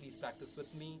Kapalbhati again, please practice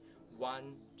with me. 1,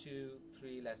 2,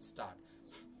 3, let's start.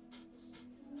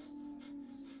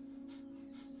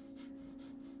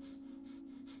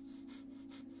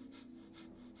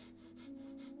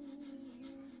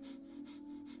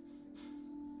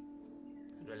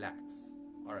 Relax.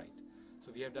 Alright.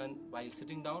 So we have done, while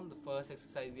sitting down, the first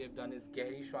exercise we have done is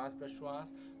Gehri Shwas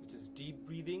Prashwas, which is deep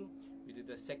breathing. We did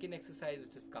the second exercise,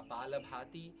 which is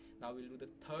Kapalabhati. Now we'll do the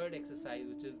third exercise,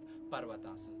 which is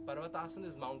Parvatasana. Parvatasana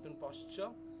is mountain posture.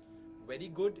 Very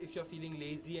good if you're feeling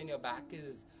lazy and your back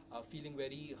is feeling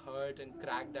very hurt and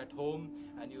cracked at home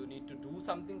and you need to do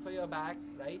something for your back,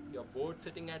 right? You're bored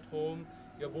sitting at home,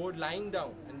 you're bored lying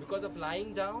down, and because of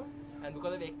lying down and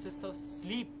because of excess of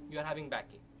sleep, you're having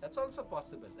backache. That's also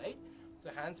possible, right? So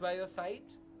hands by your side,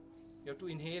 you have to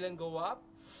inhale and go up.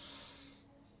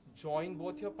 Join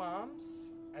both your palms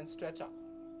and stretch up.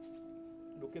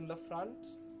 Look in the front.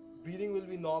 Breathing will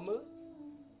be normal.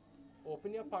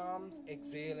 Open your palms,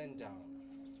 exhale and down.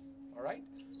 Alright?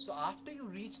 So after you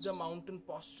reach the mountain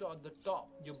posture at the top,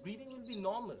 your breathing will be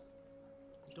normal.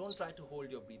 Don't try to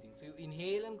hold your breathing. So you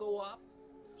inhale and go up.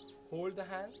 Hold the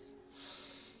hands.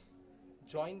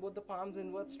 Join both the palms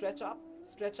inward. Stretch up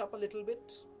a little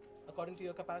bit according to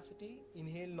your capacity.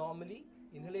 Inhale normally.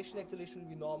 Inhalation, exhalation will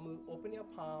be normal. Open your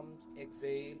palms,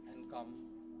 exhale and come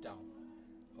down.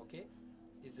 Okay?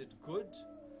 Is it good?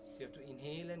 So you have to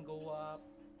inhale and go up.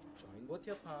 Join both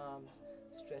your palms.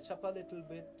 Stretch up a little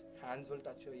bit. Hands will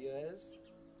touch your ears.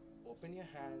 Open your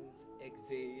hands,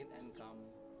 exhale and come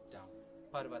down.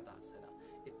 Parvatasana.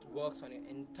 It works on your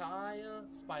entire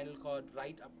spinal cord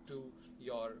right up to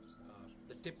your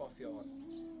the tip of your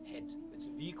head, which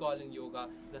we call in yoga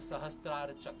the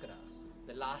Sahasrara Chakra,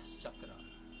 the last chakra,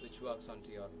 which works onto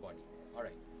your body.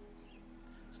 Alright.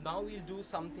 So now we'll do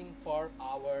something for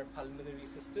our pulmonary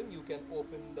system. You can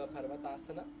open the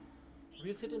Parvatasana.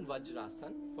 We'll sit in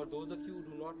Vajrasana. For those of you who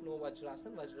do not know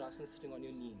Vajrasana, Vajrasana is sitting on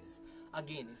your knees.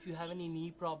 Again, if you have any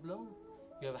knee problem,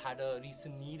 you have had a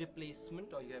recent knee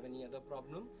replacement or you have any other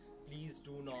problem, please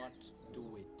do not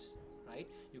do it. Right?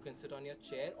 You can sit on your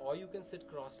chair or you can sit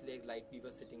cross-legged like we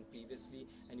were sitting previously,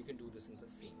 and you can do this in the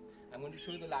same. I'm going to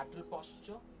show you the lateral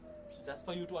posture just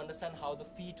for you to understand how the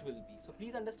feet will be. So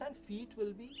please understand, feet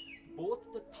will be,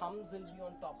 both the thumbs will be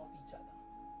on top of each other.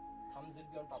 Thumbs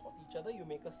will be on top of each other. You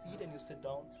make a seat and you sit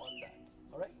down on that.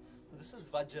 Alright? So this is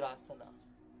Vajrasana.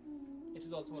 It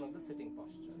is also one of the sitting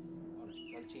postures. Alright,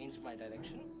 so I'll change my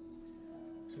direction.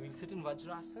 So we'll sit in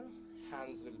Vajrasana.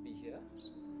 Hands will be here.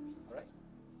 Alright?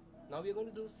 Now we are going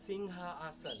to do Singha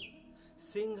Asana.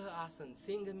 Singha Asana.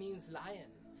 Singha means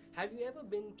lion. Have you ever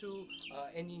been to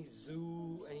any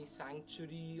zoo, any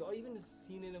sanctuary, or even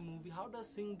seen in a movie? How does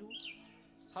Singh do?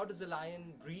 How does the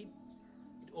lion breathe?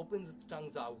 It opens its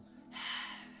tongues out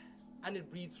and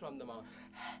it breathes from the mouth.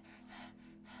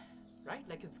 Right?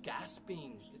 Like it's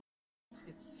gasping.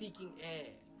 It's seeking air.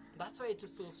 That's why it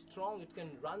is so strong. It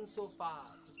can run so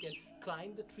fast. It can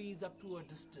climb the trees up to a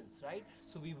distance, right?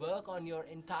 So we work on your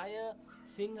entire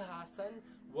Singhasana.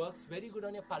 Works very good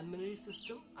on your pulmonary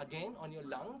system, again on your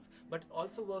lungs, but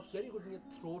also works very good in your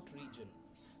throat region.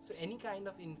 So any kind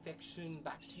of infection,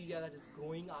 bacteria that is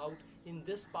growing out in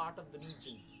this part of the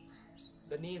region,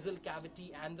 the nasal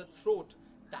cavity and the throat,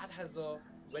 that has a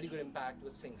very good impact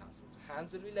with Singhasana. So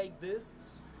hands will be like this,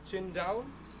 chin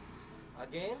down.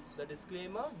 Again, the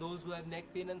disclaimer, those who have neck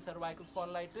pain and cervical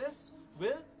spondylitis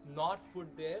will not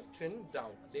put their chin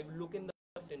down. They will look in the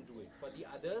front and do it. For the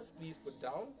others, please put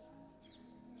down.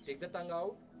 Take the tongue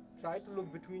out. Try to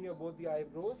look between your both the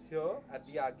eyebrows here at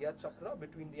the Agya Chakra,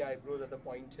 between the eyebrows at the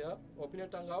point here. Open your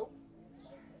tongue out.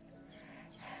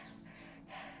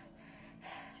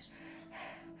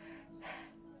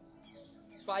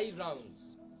 Five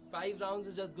rounds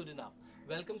is just good enough.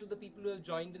 Welcome to the people who have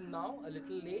joined in now, a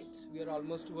little late. We are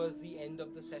almost towards the end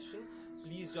of the session.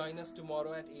 Please join us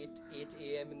tomorrow at 8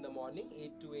 a.m. in the morning,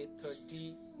 8 to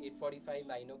 8:30, 8:45,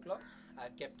 9 o'clock.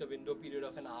 I've kept a window period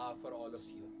of an hour for all of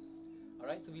you.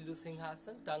 Alright, so we'll do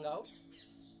Singhasana, tongue out.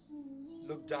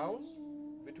 Look down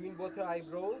between both your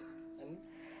eyebrows and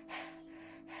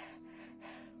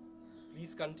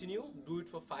please continue. Do it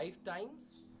for 5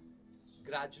 times.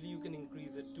 Gradually you can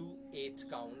increase it to 8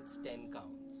 counts, 10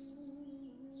 counts.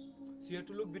 So you have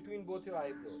to look between both your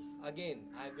eyebrows. Again,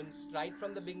 I've been right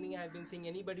from the beginning, I've been saying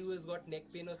anybody who has got neck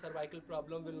pain or cervical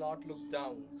problem will not look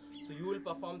down. So you will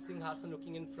perform Singhasana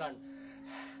looking in front.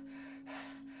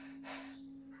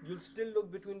 You'll still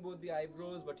look between both the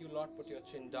eyebrows, but you'll not put your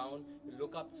chin down. You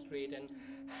look up straight, and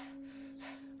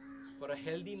for a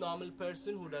healthy, normal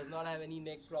person who does not have any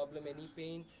neck problem, any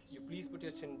pain, you please put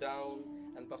your chin down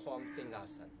and perform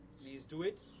Singhasana. Please do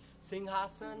it.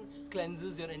 Singhasana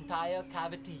cleanses your entire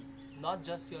cavity, not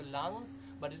just your lungs,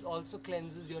 but it also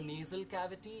cleanses your nasal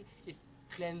cavity. It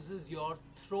cleanses your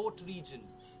throat region.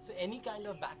 So any kind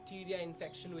of bacteria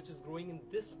infection which is growing in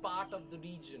this part of the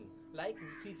region, like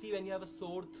you see when you have a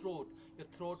sore throat, your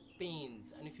throat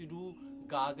pains, and if you do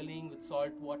gargling with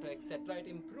salt water, etc., it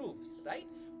improves, right?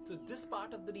 So this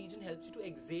part of the region helps you to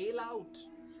exhale out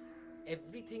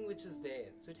everything which is there.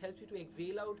 So it helps you to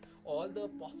exhale out all the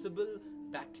possible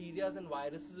bacteria and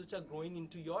viruses which are growing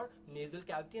into your nasal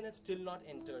cavity and have still not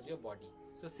entered your body.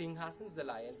 So Singhasana is the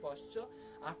lion posture.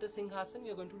 After Singhasana,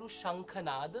 we are going to do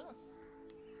Shankhanada.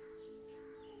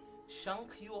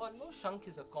 Shankh, you all know, Shankh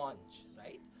is a conch,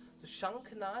 right? So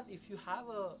Shankhanad, if you have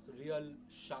a real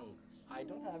Shankh, I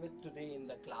don't have it today in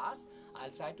the class,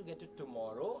 I'll try to get it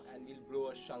tomorrow and we'll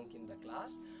blow a Shankh in the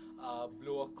class,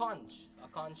 blow a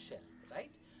conch shell,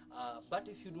 right? But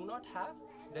if you do not have,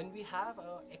 then we have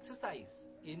exercise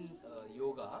in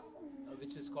yoga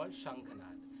which is called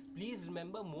Shankhanad. Please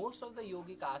remember, most of the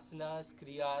yogic asanas,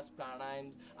 kriyas,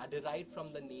 pranayams are derived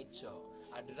from the nature,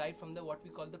 are derived from the what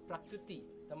we call the prakriti,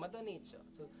 the mother nature.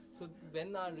 So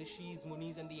when our rishis,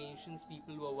 munis and the ancients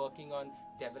people were working on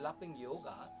developing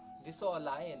yoga, they saw a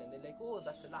lion and they're like, oh,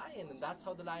 that's a lion, and that's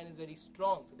how the lion is very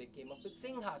strong. So they came up with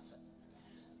Singhasana.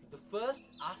 The first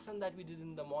asana that we did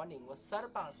in the morning was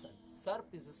Sarpasana.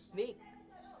 Sarp is a snake.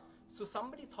 So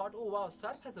somebody thought, oh wow,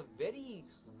 Sarp has a very,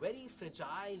 very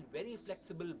fragile, very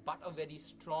flexible, but a very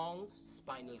strong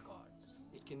spinal cord.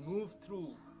 It can move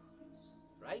through,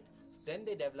 right? Then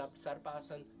they developed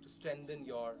Sarpasana to strengthen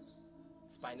your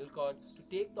spinal cord, to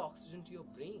take the oxygen to your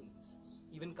brains.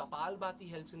 Even Kapalbhati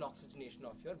helps in oxygenation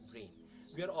of your brain.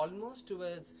 We are almost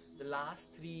towards the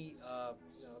last 3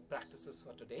 practices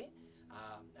for today,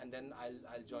 and then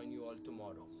I'll join you all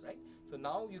tomorrow, right? So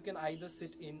now you can either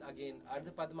sit in again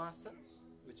Ardha Padmasana,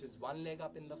 which is one leg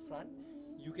up in the front.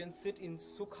 You can sit in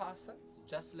Sukhasana,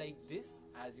 just like this,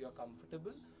 as you are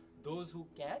comfortable. Those who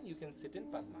can, you can sit in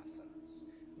Padmasana.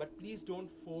 But please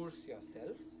don't force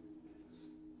yourself.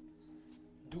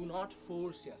 Do not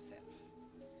force yourself.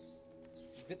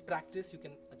 With practice, you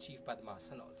can achieve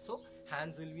Padmasana also.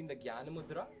 Hands will be in the Jnana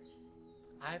Mudra.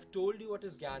 I have told you what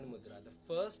is Jnana Mudra. The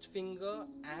first finger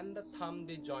and the thumb,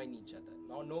 they join each other.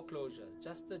 Now, no closures.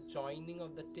 Just the joining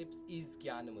of the tips is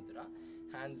Jnana Mudra.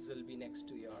 Hands will be next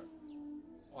to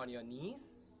on your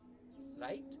knees,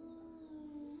 right?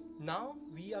 Now,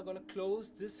 we are going to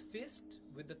close this fist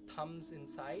with the thumbs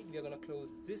inside. We are going to close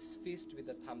this fist with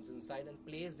the thumbs inside and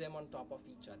place them on top of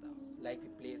each other. Like we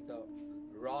place the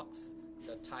rocks,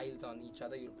 the tiles on each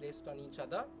other. You place it on each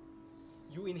other.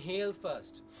 You inhale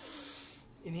first.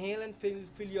 Inhale and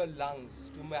fill your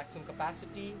lungs to maximum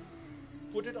capacity.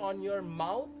 Put it on your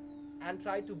mouth and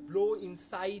try to blow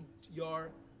inside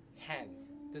your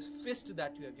hands. This fist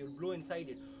that you have, you'll blow inside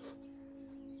it.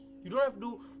 You don't have to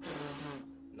do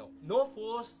no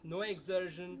force, no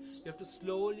exertion. You have to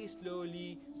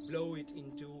slowly blow it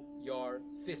into your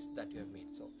fist that you have made.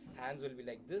 So hands will be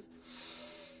like this.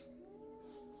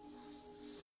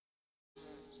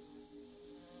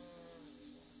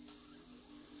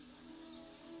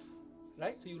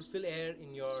 Right? So you'll fill air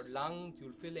in your lungs,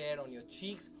 you'll fill air on your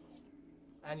cheeks,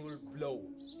 and you will blow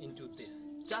into this.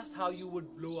 Just how you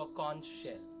would blow a conch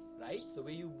shell, right? The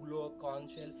way you blow a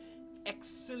conch shell.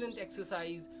 Excellent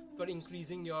exercise for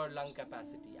increasing your lung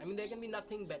capacity. I mean, there can be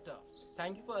nothing better.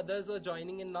 Thank you for others who are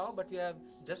joining in now, but we have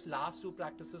just last 2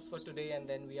 practices for today and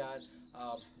then we are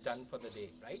done for the day,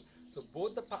 right? So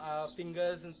both the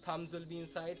fingers and thumbs will be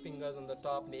inside, fingers on the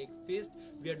top, make fist.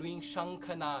 We are doing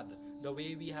Shankhanad, the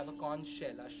way we have a conch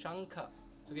shell, a Shankha.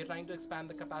 So we are trying to expand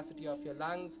the capacity of your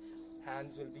lungs.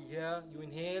 Hands will be here. You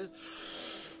inhale.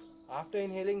 After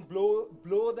inhaling,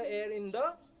 blow the air in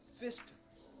the fist.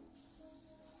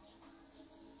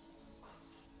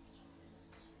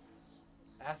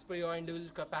 as per your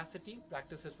individual capacity.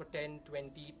 Practice it for 10,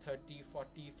 20, 30,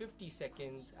 40, 50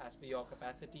 seconds as per your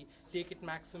capacity. Take it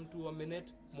maximum to a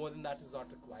minute. More than that is not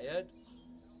required.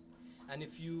 And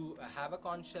if you have a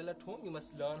conch shell at home, you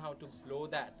must learn how to blow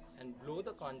that and blow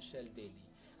the conch shell daily.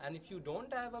 And if you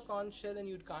don't have a conch shell and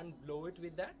you can't blow it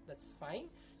with that, that's fine.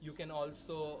 You can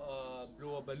also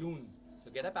blow a balloon.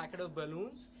 So get a packet of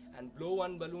balloons and blow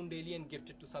one balloon daily and gift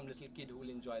it to some little kid who will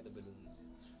enjoy the balloon.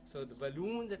 So the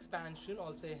balloon's expansion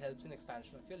also helps in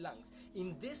expansion of your lungs.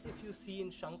 In this, if you see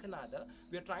in Shankhanada,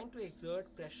 we are trying to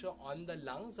exert pressure on the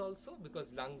lungs also,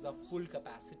 because lungs are full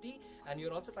capacity, and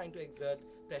you're also trying to exert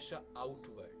pressure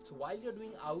outward. So while you're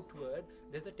doing outward,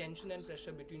 there's a tension and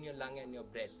pressure between your lung and your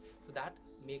breath. So that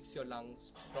makes your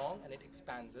lungs strong and it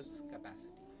expands its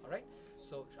capacity. Alright?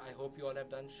 So I hope you all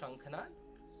have done Shankhanada.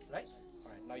 Right?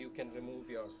 Alright, now you can remove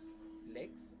your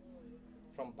legs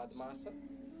from Padmasana.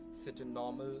 Sit in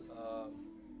normal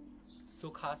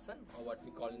Sukhasana, or what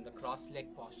we call in the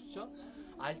cross-leg posture.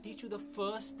 I'll teach you the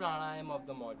first pranayam of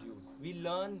the module. We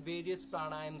learn various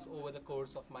pranayams over the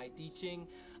course of my teaching.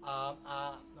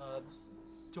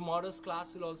 Tomorrow's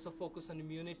class will also focus on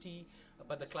immunity,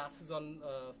 but the classes on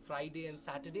Friday and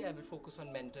Saturday I will focus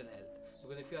on mental health.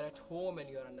 Because if you're at home and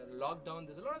you're under lockdown,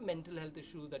 there's a lot of mental health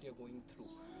issues that you're going through.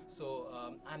 So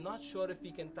I'm not sure if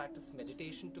we can practice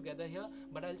meditation together here,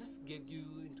 but I'll just give you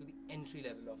into the entry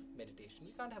level of meditation.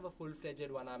 We can't have a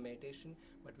full-fledged 1 hour meditation,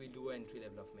 but we'll do an entry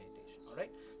level of meditation. Alright?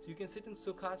 So you can sit in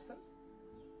Sukhasana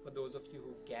for those of you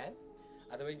who can.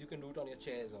 Otherwise you can do it on your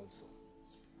chairs also.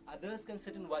 Others can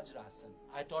sit in Vajrasana.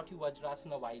 I taught you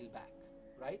Vajrasana a while back.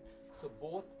 Right? So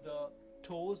both the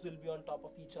toes will be on top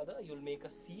of each other. You'll make a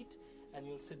seat and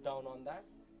you'll sit down on that.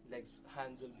 Legs,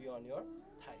 hands will be on your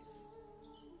thighs.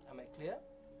 Am I clear?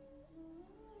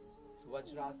 So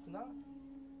Vajrasana.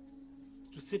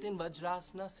 To sit in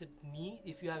Vajrasana, sit knee.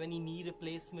 If you have any knee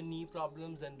replacement, knee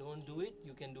problems, and don't do it,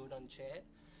 you can do it on chair.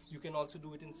 You can also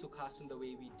do it in Sukhasana the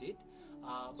way we did.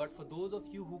 But for those of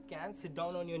you who can, sit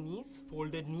down on your knees,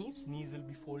 folded knees. Knees will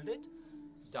be folded,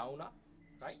 down up,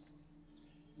 right?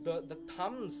 The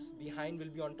thumbs behind will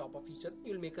be on top of each other.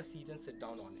 You'll make a seat and sit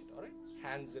down on it, alright?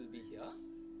 Hands will be here.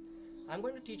 I'm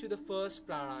going to teach you the first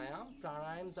pranayam.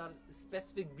 Pranayams are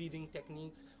specific breathing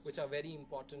techniques which are very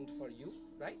important for you,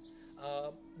 right?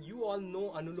 You all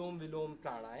know Anulom Vilom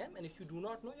Pranayam, and if you do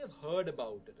not know, you have heard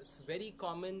about it. It's very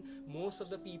common. Most of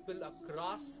the people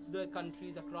across the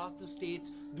countries, across the states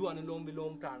do Anulom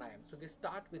Vilom Pranayam. So they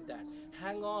start with that.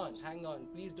 Hang on.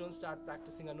 Please don't start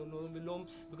practicing Anulom Vilom,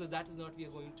 because that is not what we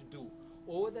are going to do.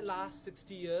 Over the last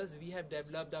 60 years, we have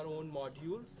developed our own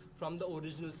module from the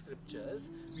original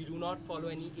scriptures. We do not follow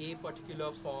any a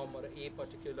particular form or a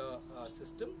particular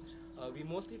system. We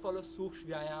mostly follow Suksh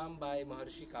Vyayam by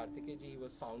Maharshi Kartikeji. He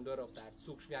was founder of that.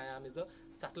 Suksh Vyayam is a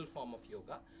subtle form of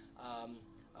yoga.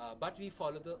 But we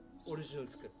follow the original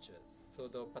scriptures. So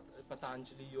the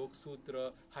Patanjali Yoga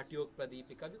Sutra, Hatha Yoga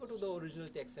Pradipika, we go to the original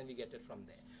text and we get it from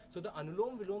there. So the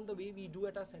Anulom Vilom, the way we do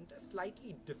at our center, is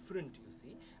slightly different, you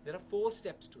see. There are 4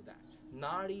 steps to that.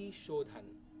 Nadi Shodhan.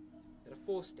 There are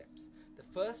 4 steps. The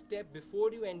first step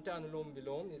before you enter Anulom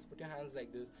Vilom is put your hands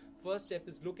like this. First step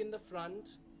is look in the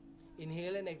front,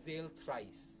 inhale and exhale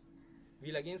thrice.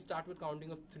 We'll again start with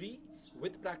counting of 3.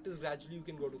 With practice, gradually you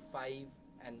can go to 5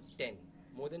 and 10.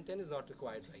 More than 10 is not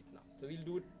required right now. So we'll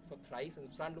do it for thrice. In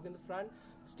the front, look in the front.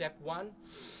 Step 1.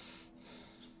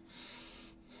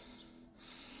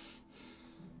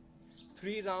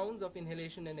 3 rounds of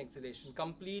inhalation and exhalation.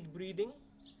 Complete breathing.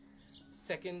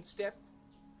 Second step.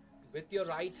 With your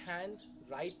right hand,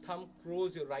 right thumb,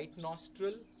 close your right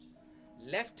nostril.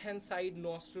 Left hand side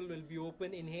nostril will be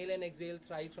open. Inhale and exhale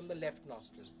thrice from the left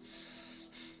nostril.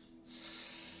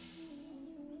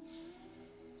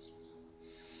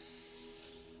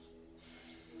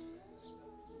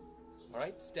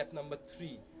 Alright, step number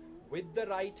 3. With the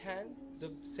right hand,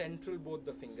 the central, both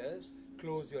the fingers,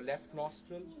 close your left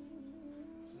nostril.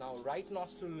 Now right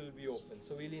nostril will be open.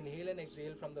 So we'll inhale and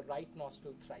exhale from the right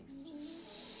nostril thrice.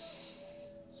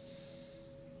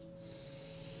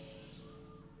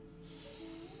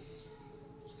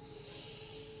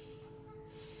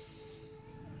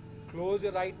 Close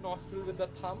your right nostril with the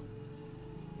thumb.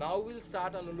 Now we'll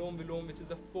start Anulom Vilom, which is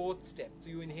the 4th step. So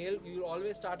you inhale, you will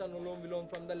always start Anulom Vilom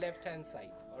from the left hand side.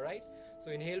 Alright?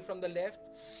 So inhale from the left,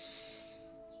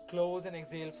 close and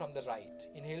exhale from the right.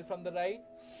 Inhale from the right,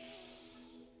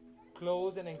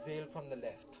 close and exhale from the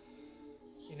left.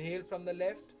 Inhale from the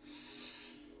left,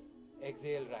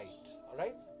 exhale right.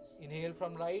 Alright? Inhale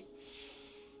from right,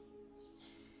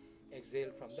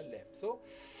 exhale from the left. So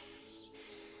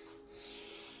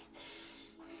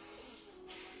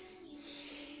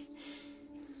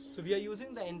So we are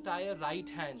using the entire right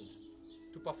hand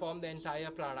to perform the entire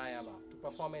pranayama. To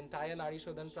perform entire Nadi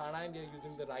Shodhan pranayama, we are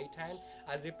using the right hand.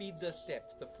 I'll repeat the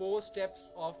steps. The 4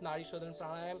 steps of Nadi Shodhan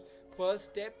pranayama.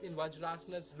 First step in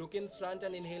Vajrasana is look in front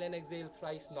and inhale and exhale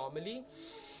thrice normally.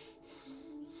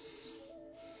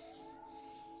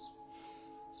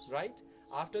 Right?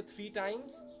 After 3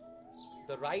 times,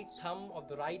 the right thumb of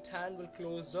the right hand will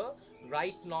close the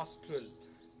right nostril.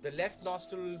 The left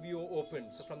nostril will be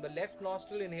open. So from the left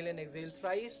nostril, inhale and exhale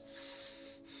thrice.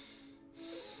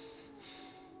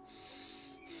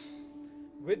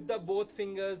 With the both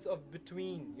fingers of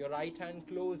between your right hand,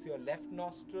 close your left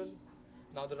nostril.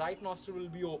 Now the right nostril will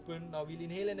be open. Now we'll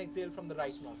inhale and exhale from the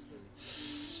right nostril.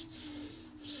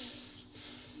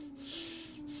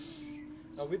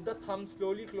 Now with the thumb,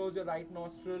 slowly close your right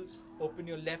nostril, open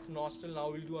your left nostril. Now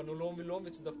we'll do Anulom Vilom,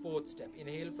 which is the 4th step.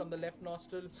 Inhale from the left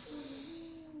nostril,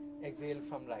 exhale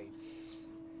from right.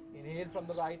 Inhale from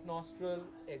the right nostril,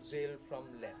 exhale from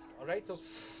left. Alright, so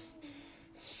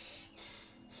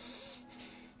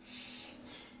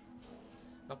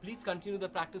now please continue the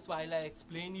practice while I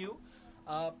explain you.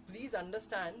 Please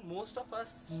understand, most of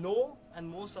us know and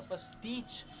most of us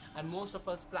teach and most of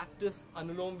us practice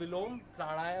Anulom Vilom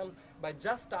Pranayam by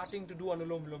just starting to do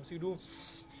Anulom Vilom. So you do,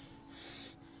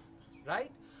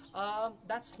 right?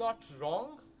 That's not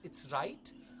wrong, it's right,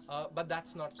 but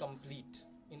that's not complete.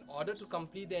 In order to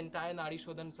complete the entire Nadi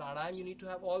Shodhan Pranayam, you need to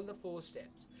have all the 4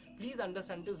 steps. Please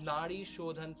understand, it is Nadi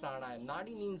Shodhan Pranayam.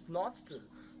 Nadi means nostril.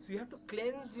 So you have to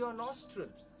cleanse your nostril.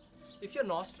 If your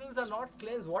nostrils are not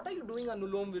cleansed, what are you doing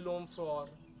Anulom Vilom for?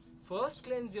 First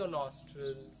cleanse your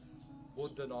nostrils,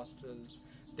 both the nostrils,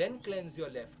 then cleanse your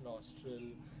left nostril,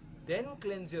 then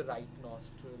cleanse your right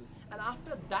nostril, and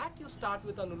after that you start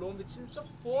with Anulom, which is the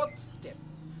 4th step.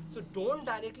 So don't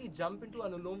directly jump into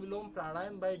Anulom Vilom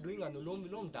Pranayam by doing Anulom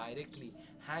Vilom directly.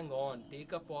 Hang on,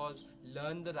 take a pause,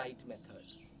 learn the right method,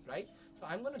 right? So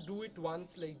I'm going to do it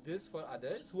once like this for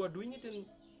others who are doing it in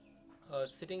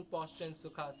sitting posture in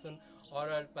Sukhasana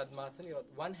or Padmasana. Your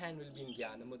one hand will be in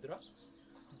Jnana Mudra.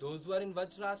 Those who are in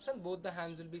Vajrasana, both the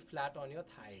hands will be flat on your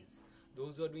thighs.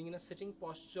 Those who are doing in a sitting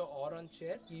posture or on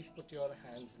chair, please put your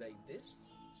hands like this,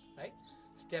 right?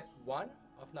 Step 1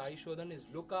 of Nadi Shodhan is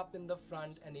look up in the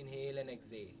front and inhale and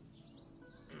exhale.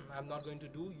 I'm not going to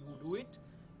do, you do it.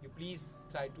 You please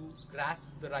try to grasp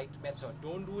the right method.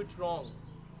 Don't do it wrong.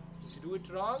 If you do it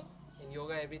wrong, in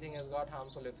yoga everything has got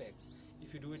harmful effects.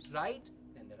 If you do it right,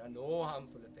 then there are no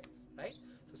harmful effects, right?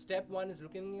 So step 1 is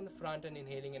looking in the front and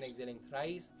inhaling and exhaling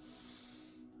thrice.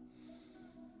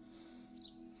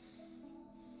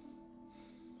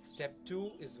 Step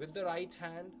 2 is with the right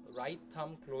hand, right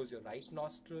thumb, close your right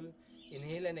nostril,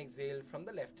 inhale and exhale from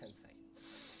the left hand side.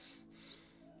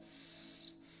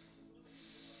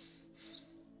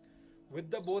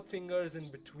 With the both fingers in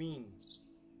between,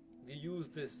 we use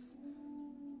this.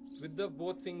 With the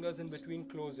both fingers in between,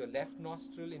 close your left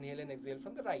nostril, inhale and exhale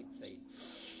from the right side.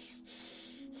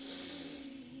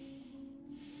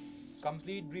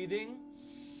 Complete breathing,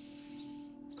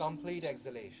 complete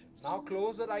exhalation. Now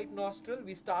close the right nostril.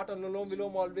 We start Anulom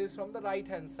Vilom always from the right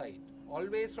hand side.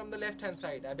 Always from the left hand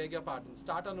side. I beg your pardon.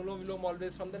 Start Anulom Vilom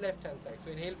always from the left hand side.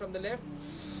 So inhale from the left.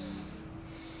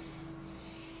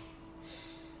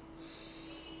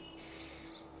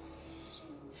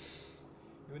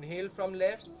 You inhale from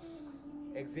left,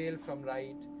 exhale from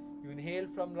right. You inhale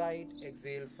from right,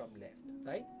 exhale from left,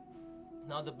 right?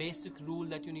 Now the basic rule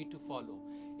that you need to follow.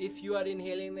 If you are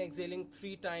inhaling and exhaling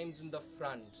 3 times in the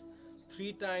front,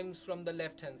 3 times from the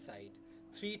left hand side,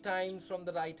 3 times from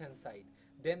the right hand side,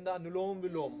 then the Anulom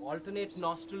Vilom, alternate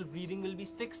nostril breathing will be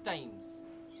 6 times,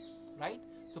 right?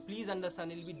 So please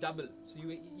understand, it will be double. So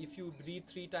if you breathe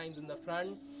 3 times in the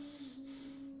front,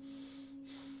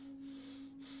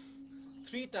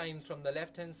 3 times from the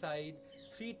left hand side,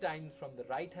 3 times from the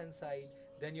right hand side,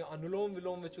 then your Anulom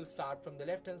Vilom, which will start from the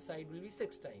left hand side, will be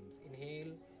 6 times.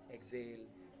 Inhale, exhale,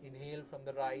 inhale from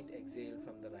the right, exhale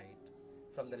from the right,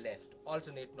 from the left,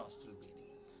 alternate nostril breathing.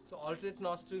 So alternate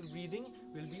nostril breathing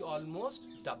will be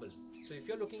almost double. So if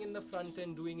you're looking in the front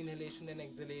end doing inhalation and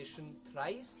exhalation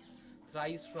thrice,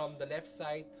 thrice from the left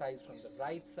side, thrice from the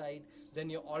right side, then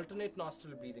your alternate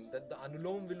nostril breathing, that the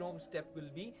Anulom Vilom step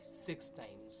will be 6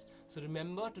 times. So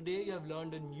remember, today you have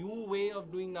learned a new way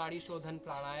of doing Nadi Shodhan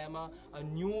Pranayama, a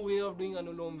new way of doing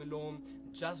Anulom Vilom.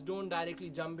 Just don't directly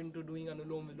jump into doing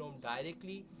Anulom Vilom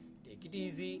directly. Take it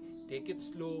easy, take it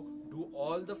slow, do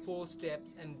all the 4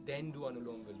 steps and then do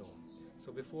Anulom Vilom.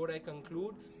 So before I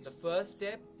conclude, the first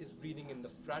step is breathing in the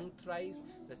front thrice.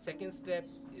 The second step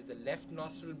is the left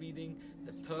nostril breathing.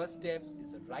 The third step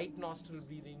is the right nostril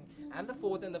breathing. And the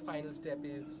fourth and the final step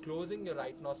is closing your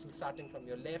right nostril, starting from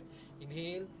your left.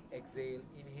 Inhale, exhale,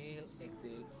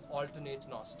 alternate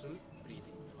nostril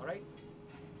breathing. All right.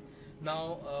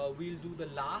 Now we'll do the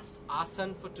last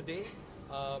asana for today,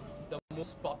 the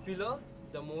most popular,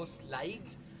 the most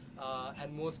liked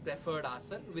and most preferred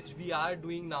asana, which we are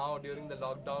doing now during the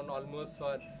lockdown almost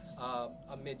for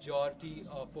a majority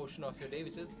portion of your day,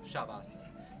 which is Shavasana,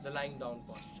 the lying down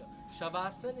posture.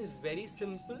 Shavasana is very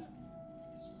simple.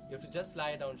 You have to just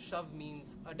lie down. Shav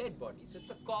means a dead body, so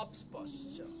it's a corpse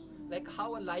posture, like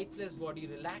how a lifeless body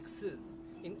relaxes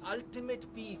in ultimate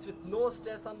peace, with no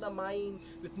stress on the mind,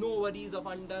 with no worries of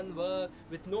undone work,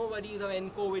 with no worries of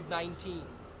COVID-19.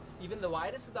 Even the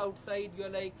virus is outside, you're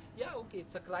like, yeah, okay,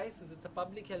 it's a crisis, it's a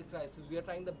public health crisis, we are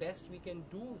trying the best we can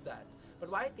do that.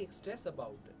 But why take stress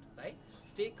about it, right?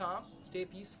 Stay calm, stay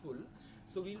peaceful.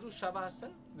 So we'll do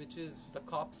Shavasana, which is the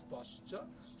corpse posture.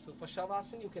 So for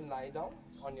Shavasana, you can lie down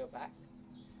on your back.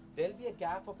 There'll be a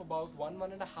gap of about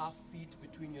 1.5 feet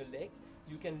between your legs.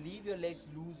 You can leave your legs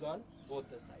loose on both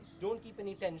the sides. Don't keep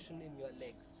any tension in your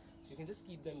legs. You can just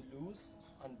keep them loose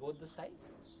on both the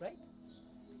sides, right?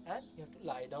 And you have to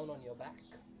lie down on your back.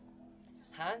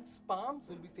 Hands, palms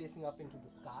will be facing up into the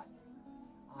sky.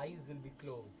 Eyes will be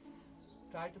closed.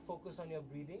 Try to focus on your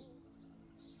breathing.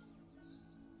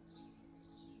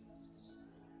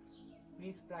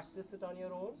 Please practice it on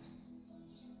your own.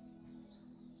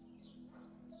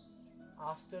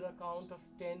 After a count of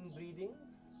 10 breathings,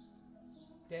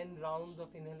 10 rounds of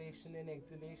inhalation and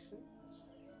exhalation,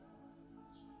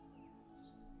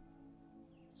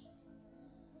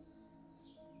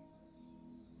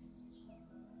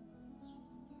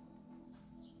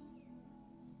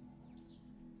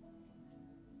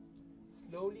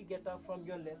 slowly get up from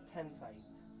your left hand side.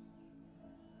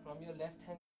 From your left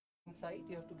hand side,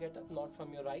 you have to get up, not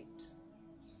from your right.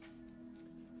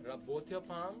 Rub both your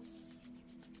palms.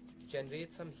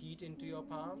 Generate some heat into your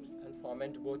palms and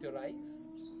foment both your eyes.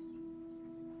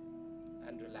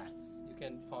 And relax. You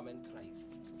can foment thrice.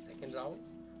 Second round,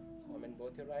 foment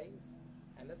both your eyes.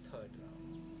 And the third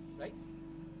round. Right?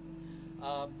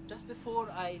 Just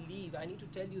before I leave, I need to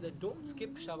tell you that don't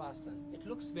skip Shavasana. It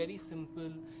looks very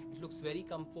simple. It looks very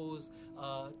composed.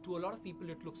 To a lot of people,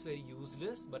 it looks very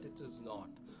useless, but it is not.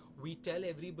 We tell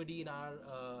everybody in our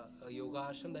Yoga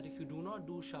Ashram that if you do not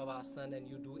do Shavasana and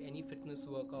you do any fitness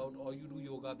workout or you do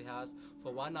Yoga Abhyas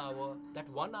for 1 hour, that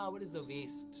 1 hour is a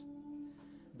waste.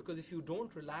 Because if you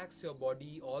don't relax your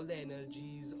body, all the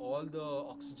energies, all the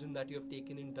oxygen that you have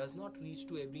taken in does not reach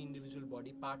to every individual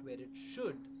body part where it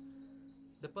should,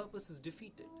 the purpose is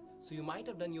defeated. So you might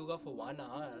have done yoga for 1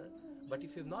 hour, but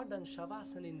if you have not done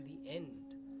Shavasana in the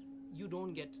end, you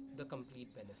don't get the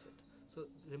complete benefit. So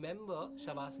remember,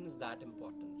 Shavasana is that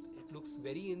important. It looks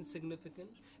very insignificant.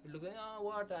 It looks like,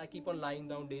 what, I keep on lying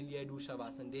down daily, I do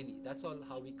Shavasana daily. That's all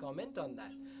how we comment on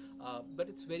that. But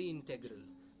it's very integral.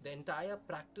 The entire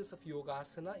practice of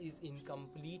Yogasana is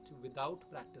incomplete without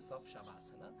practice of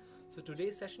Shavasana. So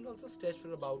today's session also stretched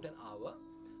for about an hour.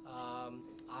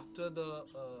 After the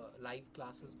live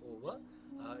class is over,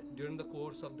 during the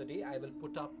course of the day, I will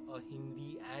put up a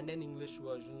Hindi and an English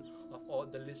version of all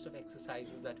the list of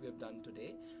exercises that we have done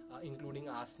today, including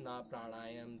asana,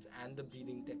 pranayams, and the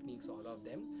breathing techniques, all of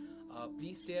them.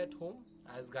 Please stay at home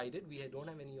as guided. We don't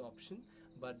have any option,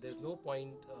 but there's no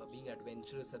point being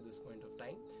adventurous at this point of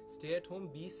time. Stay at home,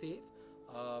 be safe,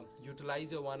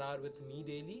 utilize your 1 hour with me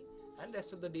daily, and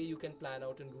rest of the day you can plan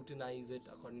out and routinize it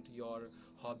according to your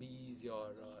hobbies, your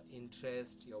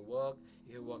interest, your work,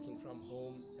 if you're working from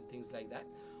home and things like that.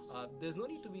 There's no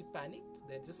need to be panicked.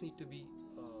 There just need to be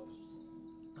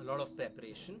a lot of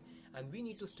preparation, and we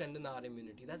need to strengthen our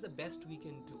immunity. That's the best we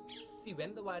can do. See,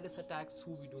 when the virus attacks,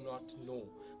 who we do not know,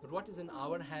 but what is in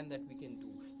our hand that we can do?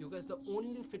 Yoga is the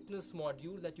only fitness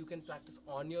module that you can practice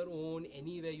on your own,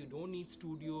 anywhere. You don't need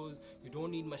studios, you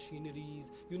don't need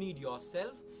machineries, you need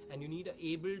yourself, and you need an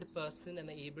abled person and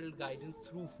an abled guidance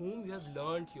through whom you have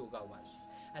learned yoga once.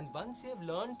 And once you have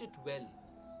learned it well,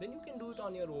 then you can do it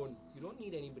on your own. You don't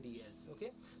need anybody else,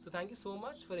 okay? So thank you so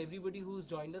much for everybody who's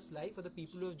joined us live. For the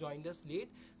people who have joined us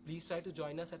late, please try to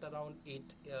join us at around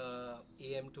 8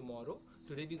 a.m. tomorrow.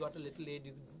 Today we got a little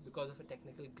late because of a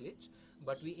technical glitch,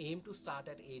 but we aim to start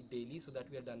at 8 daily so that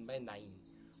we are done by 9.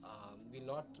 We'll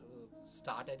not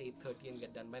start at 8:30 and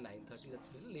get done by 9:30. That's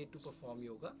a little late to perform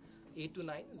yoga. 8 to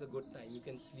 9 is a good time. You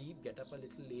can sleep, get up a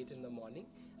little late in the morning,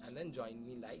 and then join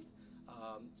me live.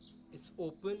 It's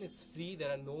open, it's free,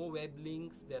 there are no web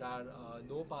links, there are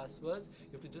no passwords.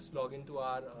 You have to just log into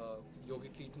our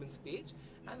Yogic Treatments page,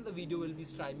 and the video will be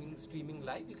streaming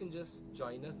live. You can just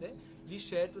join us there. Please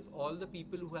share it with all the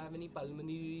people who have any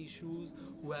pulmonary issues,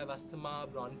 who have asthma,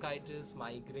 bronchitis,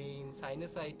 migraine,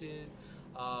 sinusitis,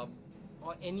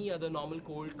 or any other normal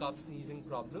cold, cough, sneezing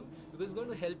problem, because it's going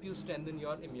to help you strengthen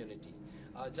your immunity.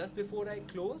 Just before I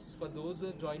close, for those who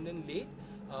have joined in late,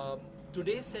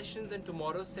 today's sessions and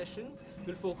tomorrow's sessions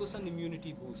will focus on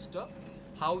immunity booster,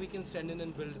 how we can strengthen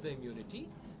and build the immunity.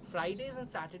 Fridays and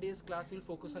Saturdays class will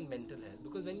focus on mental health,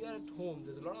 because when you are at home,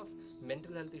 there's a lot of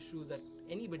mental health issues that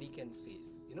anybody can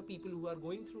face. You know, people who are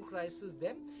going through crisis,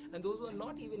 them, and those who are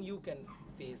not, even you can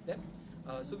face them.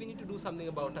 So we need to do something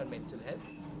about our mental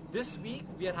health. This week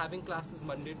we are having classes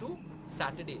Monday to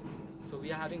Saturday. So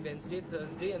we are having Wednesday,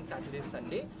 Thursday and Saturday,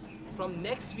 Sunday. From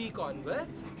next week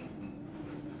onwards,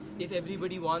 if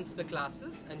everybody wants the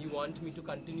classes and you want me to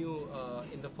continue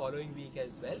in the following week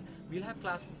as well, we'll have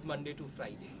classes Monday to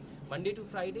Friday. Monday to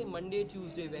Friday, Monday,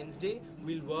 Tuesday, Wednesday,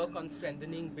 we'll work on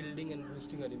strengthening, building and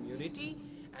boosting our immunity.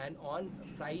 And on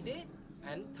Friday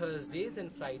and Thursdays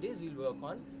and Fridays, we'll work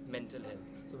on mental health.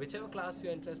 So whichever class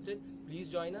you're interested, please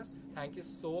join us. Thank you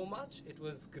so much. It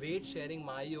was great sharing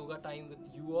my yoga time with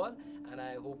you all, and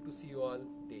I hope to see you all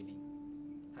daily.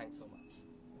 Thanks so much.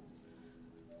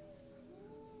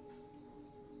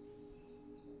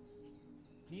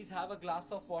 Please have a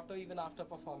glass of water even after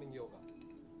performing yoga.